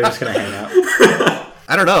name, they're just gonna hang up.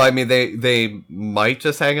 I don't know. I mean, they might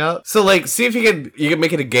just hang up. So, like, see if you can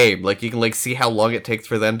make it a game. Like, you can, like, see how long it takes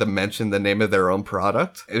for them to mention the name of their own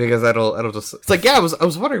product. Because that'll just... It's like, yeah, I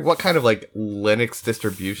was wondering what kind of, like, Linux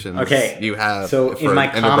distributions you have. So, in my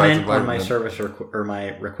comment on my service or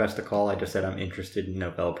my request to call, I just said I'm interested in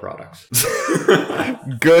Novell products.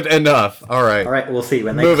 Good enough. All right. All right, we'll see.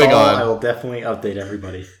 When they call, I will definitely update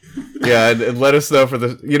everybody. Yeah, and let us know for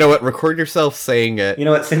the... You know what? Record yourself saying it. You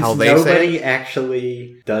know what? Since nobody actually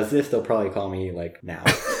does this, they'll probably call me, like, now.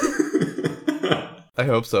 I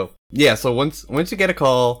hope so. Yeah, so once you get a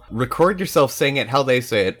call, record yourself saying it how they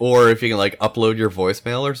say it. Or if you can, like, upload your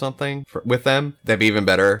voicemail or something with them, that'd be even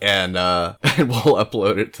better. And we'll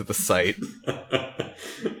upload it to the site.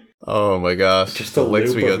 Oh, my gosh. Just a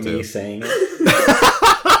loop of me saying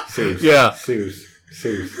it. Suze. Yeah. Suze.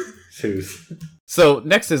 So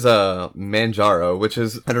next is Manjaro, which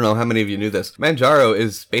is, I don't know how many of you knew this. Manjaro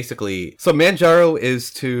is basically, so Manjaro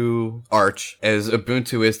is to Arch as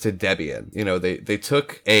Ubuntu is to Debian. You know, they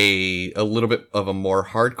took a little bit of a more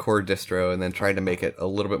hardcore distro and then tried to make it a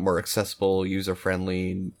little bit more accessible,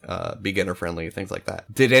 user-friendly, beginner-friendly, things like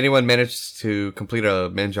that. Did anyone manage to complete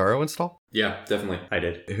a Manjaro install? Yeah, definitely. I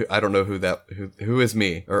did. I don't know who is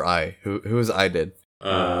me or I. Who is I did?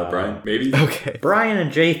 Brian, maybe? Okay. Brian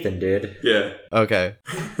and Jathan did. Yeah. Okay.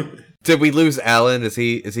 Did we lose Alan? Is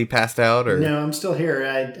he passed out or? No, I'm still here.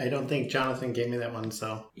 I don't think Jonathan gave me that one,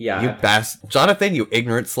 so. Yeah. Jonathan, you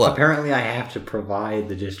ignorant slut. Apparently I have to provide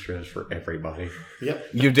the distros for everybody. Yep.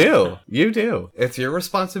 You do. It's your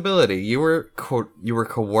responsibility. You were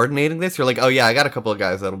coordinating this. You're like, oh yeah, I got a couple of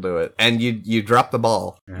guys that'll do it, and you dropped the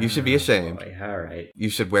ball. You should be ashamed. Boy, all right. You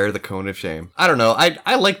should wear the cone of shame. I don't know.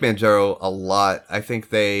 I like Manjaro a lot. I think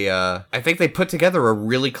they put together a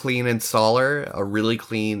really clean installer, a really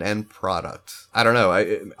clean end product. I don't know.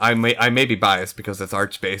 I may be biased because it's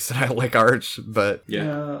Arch based and I like Arch, but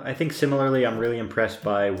yeah. I think similarly, I'm really impressed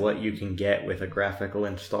by what you can get with a graphical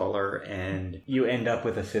installer, and you end up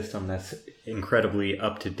with a system that's incredibly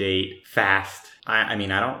up to date, fast. I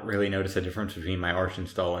mean, I don't really notice a difference between my Arch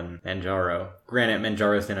install and Manjaro. Granted,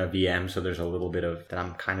 Manjaro's in a VM, so there's a little bit of that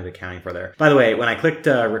I'm kind of accounting for there. By the way, when I clicked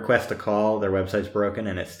request a call, their website's broken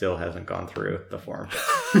and it still hasn't gone through the form.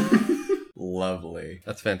 Lovely.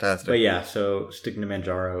 That's fantastic. But yeah, so sticking to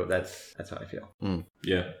Manjaro, that's how I feel.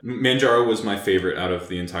 Yeah. Manjaro was my favorite out of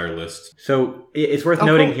the entire list. So it's worth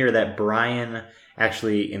noting here that Brian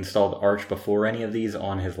actually installed Arch before any of these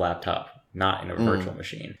on his laptop, not in a virtual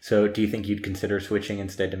machine. So do you think you'd consider switching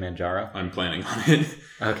instead to Manjaro? I'm planning on it.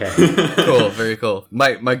 Okay. Cool. Very cool.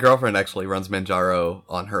 My girlfriend actually runs Manjaro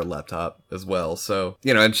on her laptop as well. So,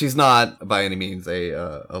 you know, and she's not by any means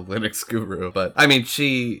a Linux guru, but I mean,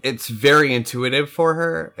 it's very intuitive for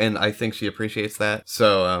her, and I think she appreciates that.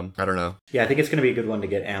 So, I don't know. Yeah, I think it's going to be a good one to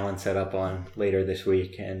get Alan set up on later this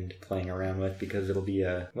week and playing around with, because it'll be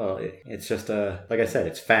it's just like I said,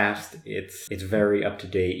 it's fast. It's very up to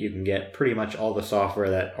date. You can get pretty much all the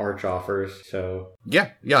software that Arch offers. So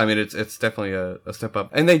yeah. I mean, it's definitely a step up,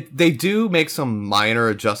 and they do make some minor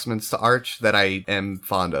adjustments to Arch that I am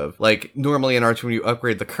fond of. Like normally in Arch, when you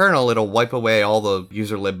upgrade the kernel, it'll wipe away all the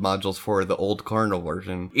user lib modules for the old kernel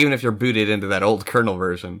version, even if you're booted into that old kernel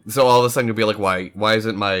version. So all of a sudden you'll be like, why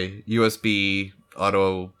isn't my USB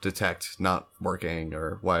auto detect not working,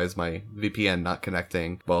 or why is my VPN not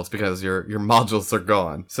connecting? Well, it's because your modules are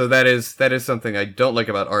gone. So that is something I don't like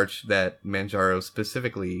about Arch that Manjaro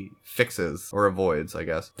specifically fixes or avoids, I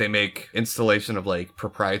guess. They make installation of like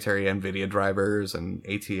proprietary NVIDIA drivers and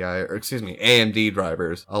AMD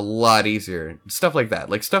drivers a lot easier. Stuff like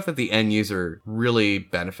that, like stuff that the end user really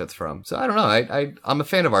benefits from. So I don't know. I'm a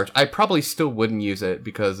fan of Arch. I probably still wouldn't use it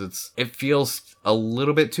because it feels a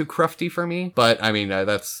little bit too crufty for me, but I mean, I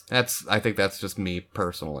think that's just me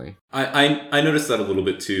personally. I noticed that a little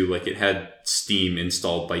bit too. Like it had Steam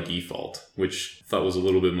installed by default, which I thought was a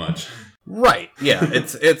little bit much. Right. Yeah.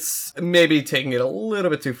 It's maybe taking it a little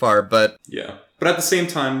bit too far, but yeah. But at the same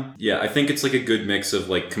time, yeah, I think it's like a good mix of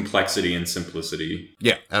like complexity and simplicity.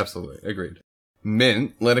 Yeah, absolutely. Agreed.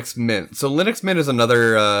 Mint, Linux Mint. So Linux Mint is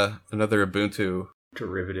another Ubuntu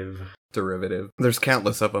derivative. There's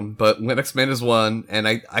countless of them, but Linux Mint is one, and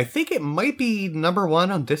I think it might be number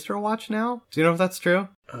one on DistroWatch now. Do you know if that's true?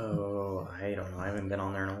 Oh, I don't know. I haven't been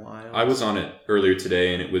on there in a while. I was on it earlier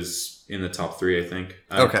today, and it was in the top 3, I think.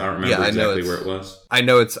 I don't remember exactly where it was. I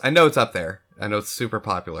know it's up there. I know it's super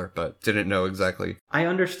popular, but didn't know exactly. I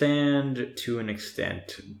understand to an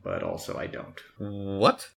extent, but also I don't.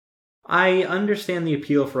 What? I understand the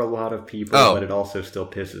appeal for a lot of people, but it also still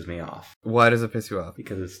pisses me off. Why does it piss you off?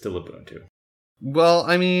 Because it's still Ubuntu. Well,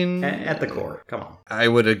 I mean... At the core. Come on. I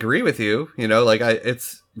would agree with you. You know, like,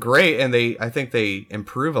 it's great, and I think they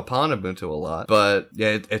improve upon Ubuntu a lot. But,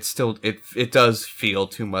 yeah, it's still... It does feel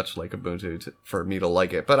too much like Ubuntu for me to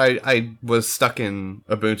like it. But I was stuck in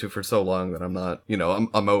Ubuntu for so long that I'm not... You know,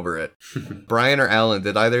 I'm over it. Brian or Alan,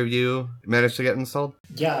 did either of you manage to get installed?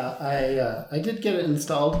 Yeah, I did get it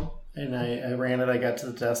installed. And I ran it. I got to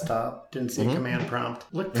the desktop. Didn't see a command prompt.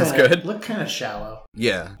 Looked kind of shallow.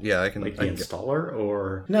 Yeah. I can like the installer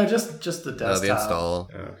or no, just the desktop. The install.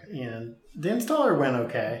 Okay. And the installer went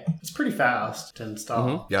okay. It's pretty fast to install.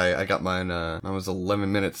 Mm-hmm. Yeah, I got mine. Mine was 11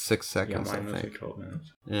 minutes 6 seconds. Yeah, mine I was think. like 12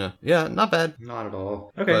 minutes. Yeah, not bad. Not at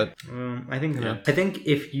all. Okay. But, I think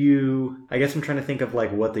if you, I guess I'm trying to think of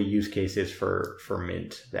like what the use case is for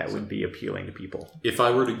Mint that would be appealing to people. If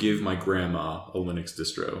I were to give my grandma a Linux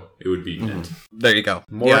distro, it would be Mint. There you go.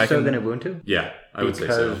 More so than Ubuntu? Yeah, I would say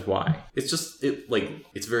so. Because why? It's just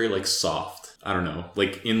it's very like soft. I don't know,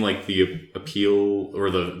 like in like the appeal or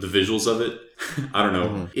the visuals of it. I don't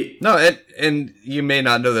know. And you may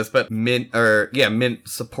not know this, but Mint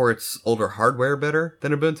supports older hardware better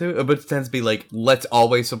than Ubuntu. Ubuntu tends to be like, let's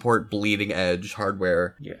always support bleeding edge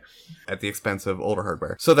hardware. Yes. At the expense of older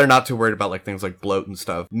hardware. So they're not too worried about like things like bloat and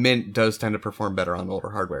stuff. Mint does tend to perform better on older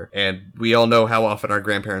hardware. And we all know how often our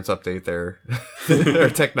grandparents update their their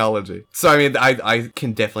technology. So I mean, I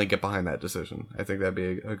can definitely get behind that decision. I think that'd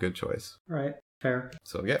be a good choice. Right. Fair.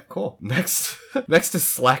 So yeah, cool. Next is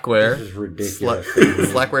Slackware. This is ridiculous.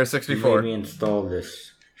 Slackware 64. You made me install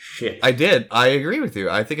this shit. I did. I agree with you.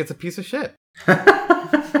 I think it's a piece of shit.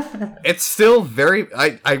 It's still very...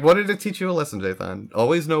 I wanted to teach you a lesson, Jathan.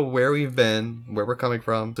 Always know where we've been, where we're coming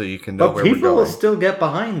from, so you can know where we're going. But people will still get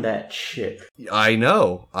behind that shit. I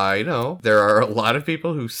know. There are a lot of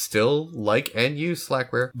people who still like and use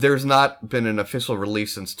Slackware. There's not been an official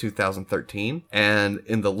release since 2013, and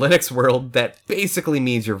in the Linux world, that basically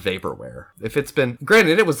means you're vaporware. If it's been...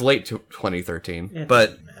 Granted, it was late to 2013, it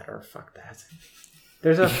but... doesn't matter. Fuck that.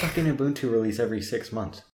 There's a fucking Ubuntu release every 6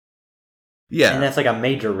 months. Yeah. And that's like a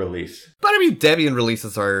major release. But I mean, Debian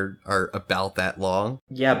releases are about that long.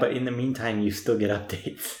 Yeah, but in the meantime, you still get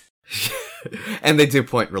updates. And they do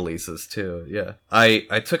point releases too, yeah.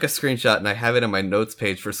 I took a screenshot and I have it in my notes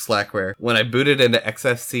page for Slackware. When I booted into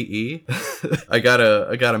XFCE, I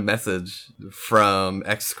got a message from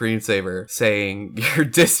X Screensaver saying, your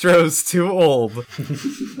distro's too old.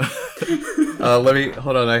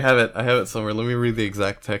 Hold on, I have it somewhere. Let me read the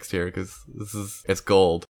exact text here, because it's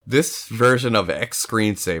gold. This version of X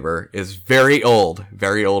Screensaver is very old.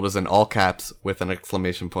 Very old is in all caps with an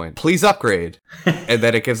exclamation point. Please upgrade. And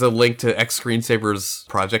then it gives a link to X Screensaver's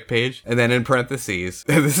project page. And then in parentheses,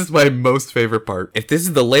 and this is my most favorite part. If this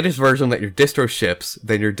is the latest version that your distro ships,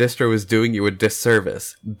 then your distro is doing you a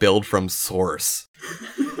disservice. Build from source.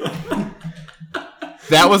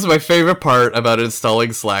 That was my favorite part about installing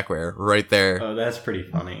Slackware, right there. Oh, that's pretty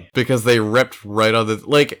funny. Because they ripped right on the...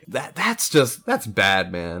 Like, that's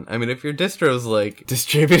bad, man. I mean, if your distro's, like,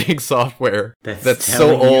 distributing software that's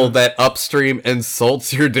so old that upstream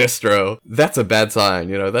insults your distro, that's a bad sign,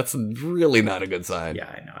 you know? That's really not a good sign. Yeah,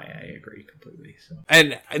 I know. I agree completely. So.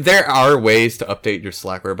 And there are ways to update your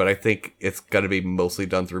Slackware, but I think it's going to be mostly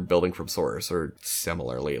done through building from source or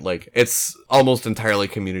similarly. Like, it's almost entirely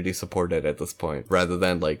community supported at this point, rather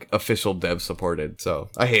than like official dev supported. So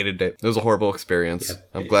I hated it. It was a horrible experience. Yep.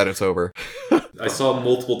 I'm glad it's over. I saw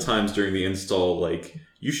multiple times during the install, like,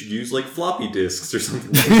 you should use like floppy disks or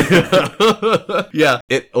something like that. Yeah,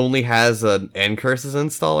 it only has an ncurses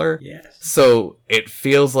installer. Yes. So it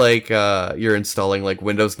feels like you're installing like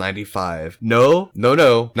Windows 95. No,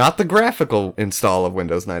 not the graphical install of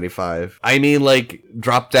Windows 95. I mean like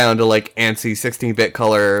drop down to like ANSI 16-bit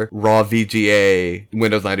color raw VGA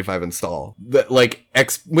Windows 95 install. Like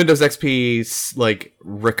Windows XP like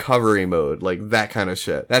recovery mode, like that kind of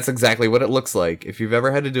shit. That's exactly what it looks like. If you've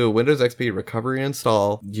ever had to do a Windows XP recovery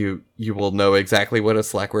install, you will know exactly what a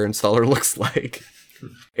Slackware installer looks like.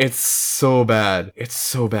 It's so bad. It's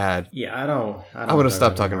so bad. Yeah, I don't I want to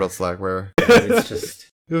stop talking about Slackware. Yeah, it's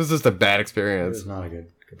just... It was just a bad experience. It was not a good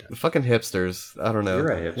time. The fucking hipsters. I don't know.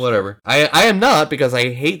 You're a hipster. Whatever. I am not, because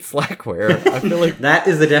I hate Slackware. I feel like that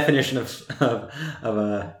is the definition of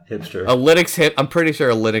a hipster. A Linux I'm pretty sure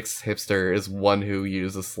a Linux hipster is one who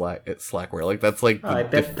uses Slackware. Like that's like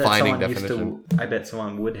the defining definition. I bet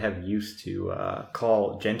someone would have used to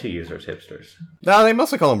call Gentoo users hipsters. No, they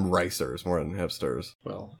mostly call them ricers more than hipsters.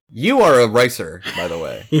 Well, you are a ricer, by the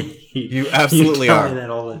way. You absolutely you are. tell me that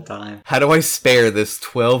all the time. How do I spare this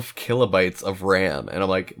 12 kilobytes of RAM? And I'm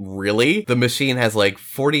like, really? The machine has like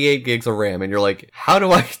 48 gigs of RAM, and you're like, how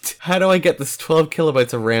do I get this 12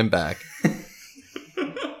 kilobytes of RAM back?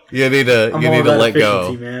 You need to let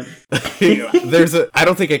go. Man. I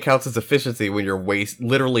don't think it counts as efficiency when you're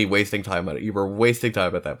literally wasting time on it. You were wasting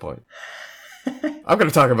time at that point. I'm going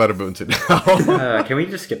to talk about Ubuntu now. Can we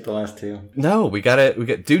just skip the last two? No, we got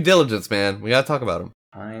due diligence, man. We got to talk about them.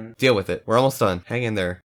 Fine. Deal with it. We're almost done. Hang in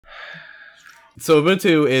there. So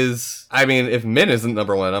Ubuntu is, I mean, if Mint isn't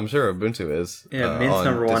number one, I'm sure Ubuntu is. Yeah, Mint's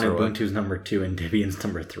number one, Ubuntu's number two, and Debian's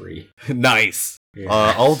number three. Nice.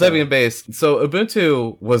 Yeah, all Debian based. So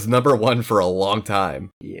Ubuntu was number one for a long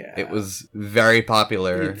time. Yeah. It was very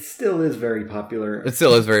popular. It still is very popular.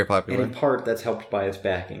 And in part, that's helped by its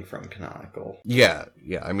backing from Canonical. Yeah.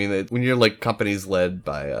 I mean, when you're like companies led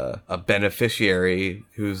by a beneficiary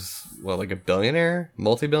who's, like a billionaire?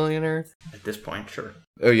 Multi-billionaire? At this point, sure.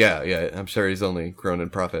 Oh, yeah. I'm sure he's only grown in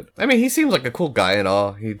profit. I mean, he seems like a cool guy and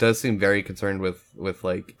all. He does seem very concerned with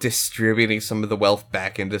like distributing some of the wealth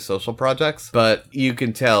back into social projects. But you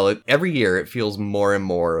can tell every year it feels more and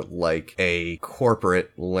more like a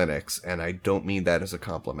corporate Linux, and I don't mean that as a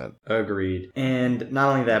compliment. Agreed. And not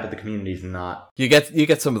only that, but the community's not. You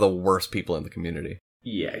get some of the worst people in the community.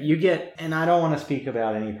 Yeah, you get, and I don't want to speak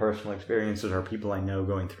about any personal experiences or people I know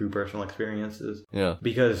going through personal experiences. Yeah.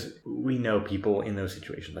 Because we know people in those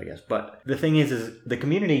situations, I guess. But the thing is the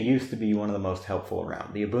community used to be one of the most helpful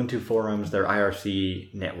around. The Ubuntu forums, their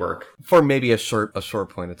IRC network. For maybe a short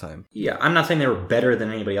point of time. Yeah, I'm not saying they were better than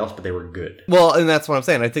anybody else, but they were good. Well, and that's what I'm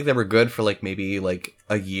saying. I think they were good for like maybe like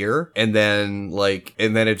a year, and then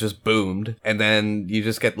it just boomed, and then you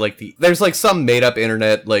just get like there's like some made up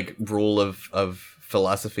internet like rule of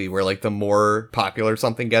philosophy where like the more popular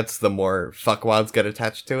something gets, the more fuckwads get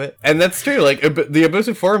attached to it. And that's true. Like the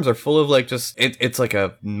Ubuntu forums are full of like just it's like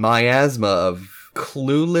a miasma of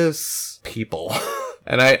clueless people.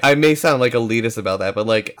 And I may sound like elitist about that, but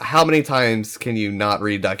like, how many times can you not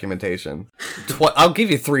read documentation? I'll give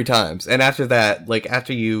you 3 times. And after that, like,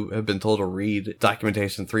 after you have been told to read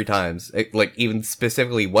documentation 3 times, like, even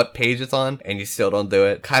specifically what page it's on, and you still don't do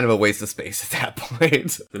it, kind of a waste of space at that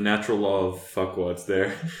point. The natural law of fuckwads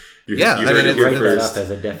there. You heard it here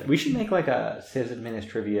first. We should make like a sysadmin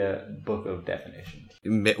trivia book of definitions.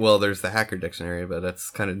 Well, there's the hacker dictionary, but that's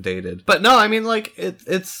kind of dated. But no, I mean, like,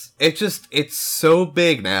 it's so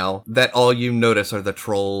big now that all you notice are the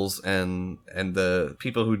trolls and the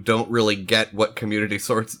people who don't really get what community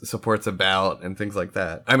support's about and things like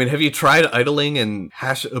that. I mean, have you tried idling and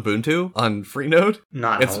hash Ubuntu on Freenode?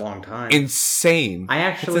 Not in a long time. Insane.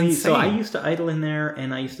 So I used to idle in there,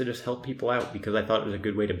 and I used to just help people out because I thought it was a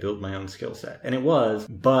good way to build my own skill set. And it was,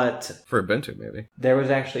 but... For Ubuntu, maybe. There was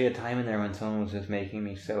actually a time in there when someone was just making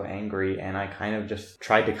me so angry, and I kind of just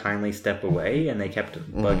tried to kindly step away, and they kept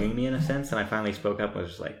bugging me in a sense, and I finally spoke up and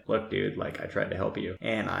was just like, look, dude, like, I tried to help you.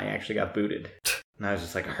 And I actually got booted. And I was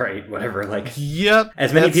just like, all right, whatever. Like, yep.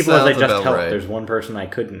 As many people as I just helped, there's one person I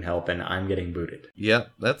couldn't help, and I'm getting booted.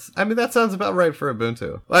 Yep. That sounds about right for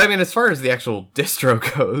Ubuntu. Well, I mean, as far as the actual distro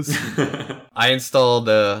goes, I installed,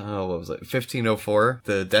 1504,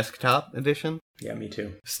 the desktop edition. Yeah, me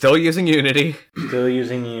too. Still using Unity.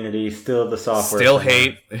 Still the software.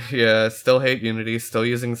 Still hate Unity. Still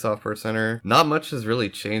using Software Center. Not much has really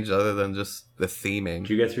changed other than just the theming. Did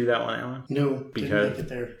you get through that one, Alan? No, because didn't make it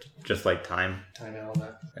there. Just like time and all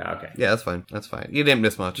that. Yeah, okay. Yeah, that's fine. You didn't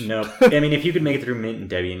miss much. No. I mean, if you could make it through Mint and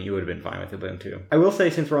Debian, you would have been fine with Ubuntu. I will say,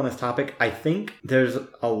 since we're on this topic, I think there's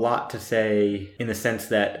a lot to say in the sense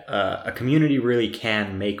that a community really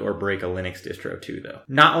can make or break a Linux distro too, though.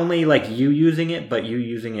 Not only like you using it, but you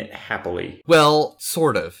using it happily. Well,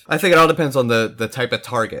 sort of. I think it all depends on the type of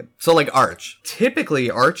target. So like Arch.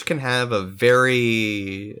 Typically, Arch can have a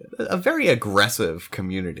very aggressive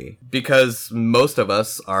community because most of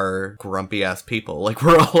us are grumpy ass people. Like,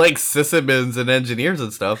 we're all like sysadmins and engineers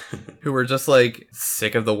and stuff who are just like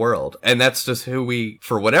sick of the world. And that's just who we,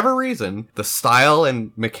 for whatever reason, the style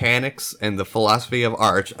and mechanics and the philosophy of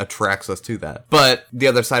Arch attracts us to that. But the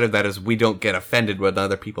other side of that is we don't get offended when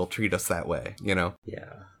other people treat us that way, you know?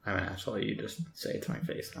 Yeah. I mean, I saw you just say it to my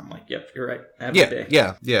face, and I'm like, yep, you're right. Have a dick.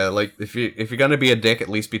 Yeah. Like, if you're gonna be a dick, at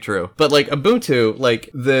least be true. But like Ubuntu, like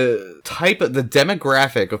the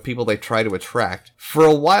demographic of people they try to attract, for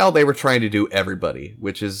a while they were trying to do everybody,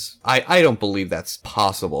 which is, I don't believe that's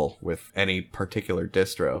possible with any particular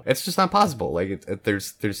distro. It's just not possible. Like,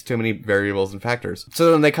 there's too many variables and factors. So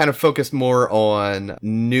then they kind of focused more on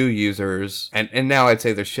new users, and now I'd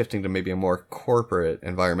say they're shifting to maybe a more corporate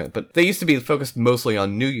environment. But they used to be focused mostly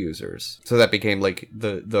on new users, so that became like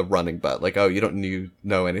the running butt. Like, oh, you don't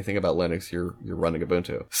know anything about Linux, you're running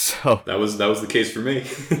Ubuntu. So that was the case for me.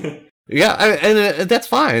 Yeah, and that's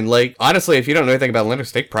fine. Like, honestly, if you don't know anything about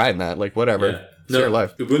Linux, take pride in that. Like, whatever. Yeah. It's your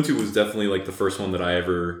life. Ubuntu was definitely like the first one that I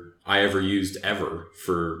ever used ever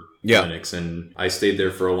for Linux, and I stayed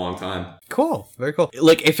there for a long time. Cool. Very cool.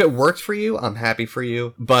 Like, if it works for you, I'm happy for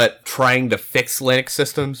you. But trying to fix Linux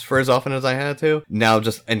systems for as often as I had to, now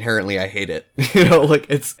just inherently I hate it. You know, like,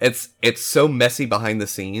 it's so messy behind the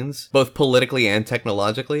scenes, both politically and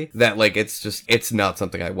technologically, that like it's not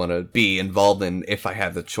something I want to be involved in if I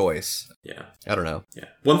have the choice. Yeah. I don't know. Yeah.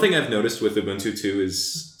 One thing I've noticed with Ubuntu too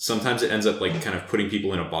is sometimes it ends up like kind of putting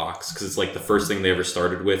people in a box because it's like the first thing they ever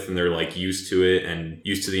started with, and they're like used to it and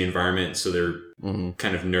used to the environment, so they're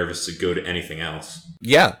kind of nervous to go to anything else.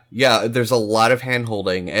 Yeah, there's a lot of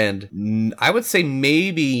hand-holding, and I would say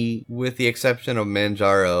maybe with the exception of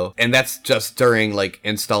Manjaro, and that's just during, like,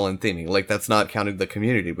 install and theming. Like, that's not counting the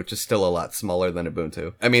community, which is still a lot smaller than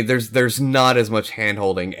Ubuntu. I mean, there's not as much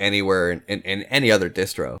hand-holding anywhere in any other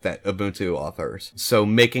distro that Ubuntu offers. So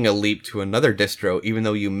making a leap to another distro, even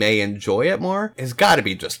though you may enjoy it more, has got to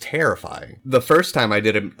be just terrifying. The first time I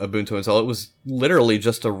did an Ubuntu install, it was literally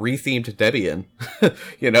just a rethemed Debian.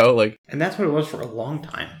 You know, like... And that's what it was for a long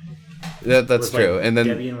time. That's true. Like and then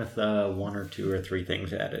Debian with 1 or 2 or 3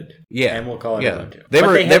 things added. Yeah. And we'll call it Ubuntu. They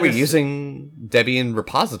were using Debian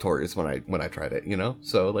repositories when I tried it, you know?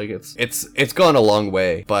 So like it's gone a long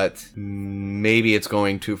way, but maybe it's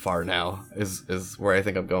going too far now is where I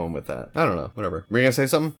think I'm going with that. I don't know. Whatever. Were you gonna say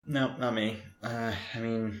something? No, not me. I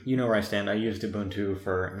mean, you know where I stand. I used Ubuntu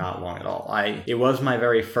for not long at all. It was my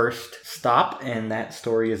very first stop, and that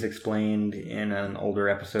story is explained in an older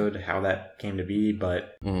episode how that came to be,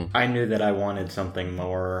 but I knew that I wanted something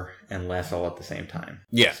more and less all at the same time.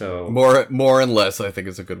 Yeah. So more and less, I think,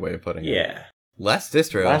 is a good way of putting it. Yeah. Less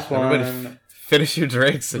distro. Last one. Finish your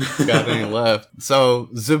drinks if you've got any left. So,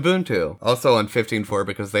 Xubuntu, also on 15.4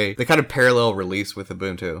 because they kind of parallel release with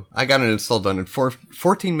Ubuntu. I got it installed done in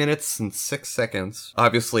 14 minutes and 6 seconds.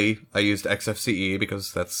 Obviously, I used XFCE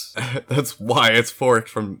because that's why it's forked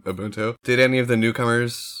from Ubuntu. Did any of the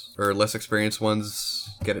newcomers or less experienced ones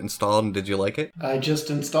get it installed, and did you like it? I just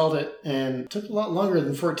installed it, and it took a lot longer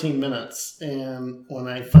than 14 minutes. And when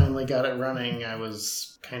I finally got it running, I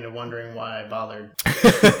was kind of wondering why I bothered.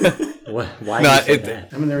 Why did you say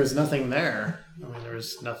that? I mean, there was nothing there. I mean, there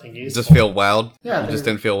was nothing useful. Just feel wild? Yeah. You just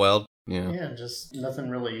didn't feel wild? Yeah, just nothing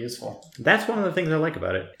really useful. That's one of the things I like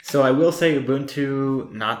about it. So I will say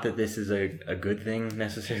Ubuntu, not that this is a good thing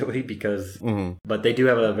necessarily, because, but they do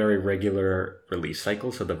have a very regular release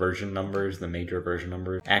cycle. So the version numbers, the major version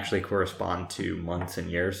numbers, actually correspond to months and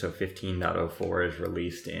years. So 15.04 is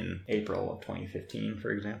released in April of 2015, for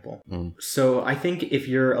example. So I think if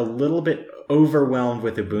you're a little bit overwhelmed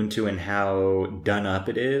with Ubuntu and how done up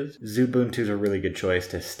it is, Xubuntu is a really good choice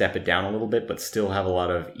to step it down a little bit, but still have a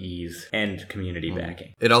lot of ease and community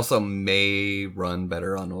backing. It also may run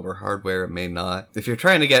better on older hardware. It may not. If you're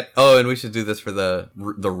trying to get, and we should do this for the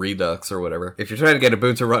Redux or whatever. If you're trying to get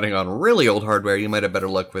Ubuntu running on really old hardware, you might have better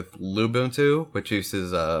luck with Lubuntu, which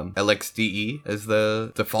uses LXDE as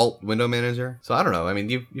the default window manager. So I don't know. I mean,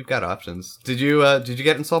 you've got options. Did you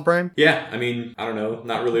get installed, Brian? Yeah. I mean, I don't know.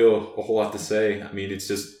 Not really a whole lot to say. I mean, it's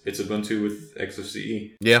Ubuntu with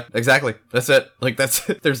XFCE. Yeah, exactly. That's it. Like that's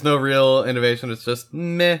it. There's no real innovation. It's just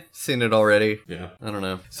meh. Seen it already. Yeah. I don't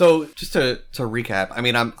know. So just to recap, I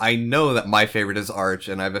mean, I know that my favorite is Arch,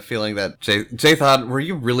 and I have a feeling that Jathan, were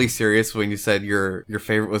you really serious when you said your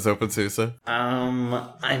favorite was OpenSUSE?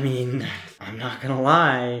 I mean, I'm not gonna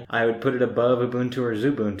lie. I would put it above Ubuntu or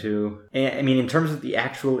Xubuntu. I mean, in terms of the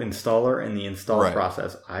actual installer and the install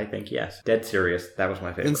process, I think yes. Dead serious. That was my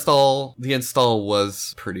favorite. The install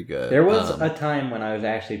was pretty good. There was a time when I was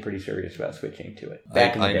actually pretty serious about switching to it.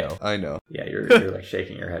 Back in the day. I know. Yeah, you're like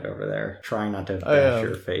shaking your head over there, trying not to bash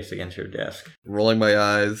your face against your desk. Rolling my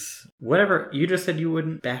eyes. Whatever. You just said you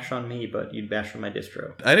wouldn't bash on me, but you'd bash on my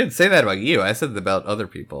distro. I didn't say that about you. I said that about other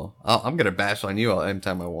people. I'm gonna bash on you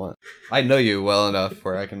anytime I want. I know you well enough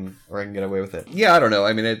where I can get away with it. Yeah, I don't know.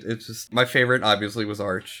 I mean, it's just my favorite obviously was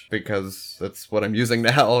Arch because that's what I'm using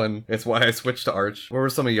now, and it's why I switched to Arch. What were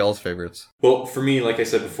some of y'all's favorites? Well, for me, like I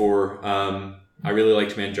said before, I really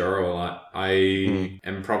liked Manjaro a lot. I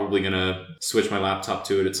am probably going to switch my laptop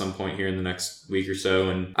to it at some point here in the next week or so.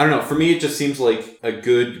 And I don't know, for me, it just seems like a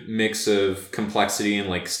good mix of complexity and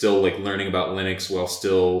like still like learning about Linux while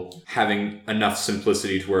still having enough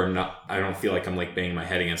simplicity to where I don't feel like I'm like banging my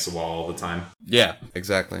head against the wall all the time. Yeah,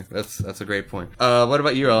 exactly. That's a great point. What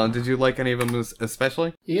about you, Alan? Did you like any of them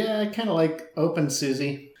especially? Yeah, I kind of like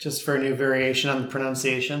OpenSUSE, just for a new variation on the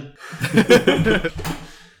pronunciation.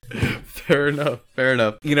 Fair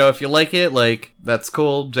enough. You know, if you like it, like, that's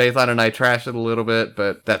cool. Jathan and I trash it a little bit,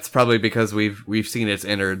 but that's probably because we've seen its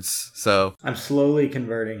innards, so... I'm slowly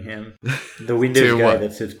converting him. The Windows guy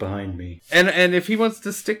that sits behind me. And if he wants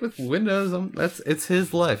to stick with Windows, it's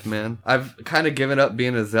his life, man. I've kind of given up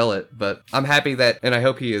being a zealot, but I'm happy that, and I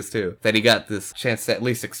hope he is too, that he got this chance to at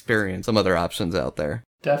least experience some other options out there.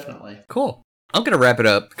 Definitely. Cool. I'm gonna wrap it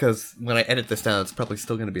up, because when I edit this down, it's probably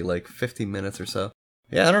still gonna be like 15 minutes or so.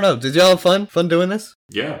 Yeah, I don't know. Did y'all have fun? Fun doing this?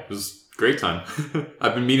 Yeah, it was great time.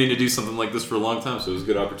 I've been meaning to do something like this for a long time, so it was a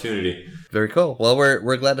good opportunity. Very cool. Well,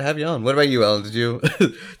 we're glad to have you on. What about you, Alan?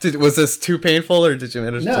 Was this too painful, or did you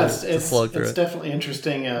manage to slug through it? It's definitely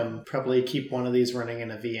interesting. Probably keep one of these running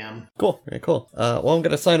in a VM. Cool. Very cool. Well, I'm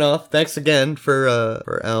gonna sign off. Thanks again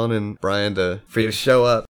for Alan and Brian for you to show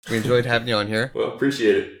up. We enjoyed having you on here. Well,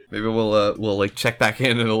 appreciate it. Maybe we'll like check back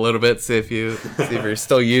in a little bit, see if you're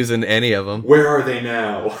still using any of them. Where are they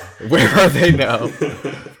now? Where are they now?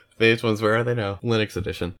 VH1's Where Are They Now? Linux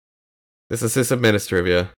edition. This is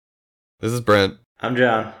Sysadministrivia. This is Brent. I'm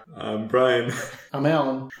John. I'm Brian. I'm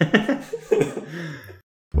Alan.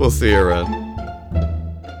 We'll see you around.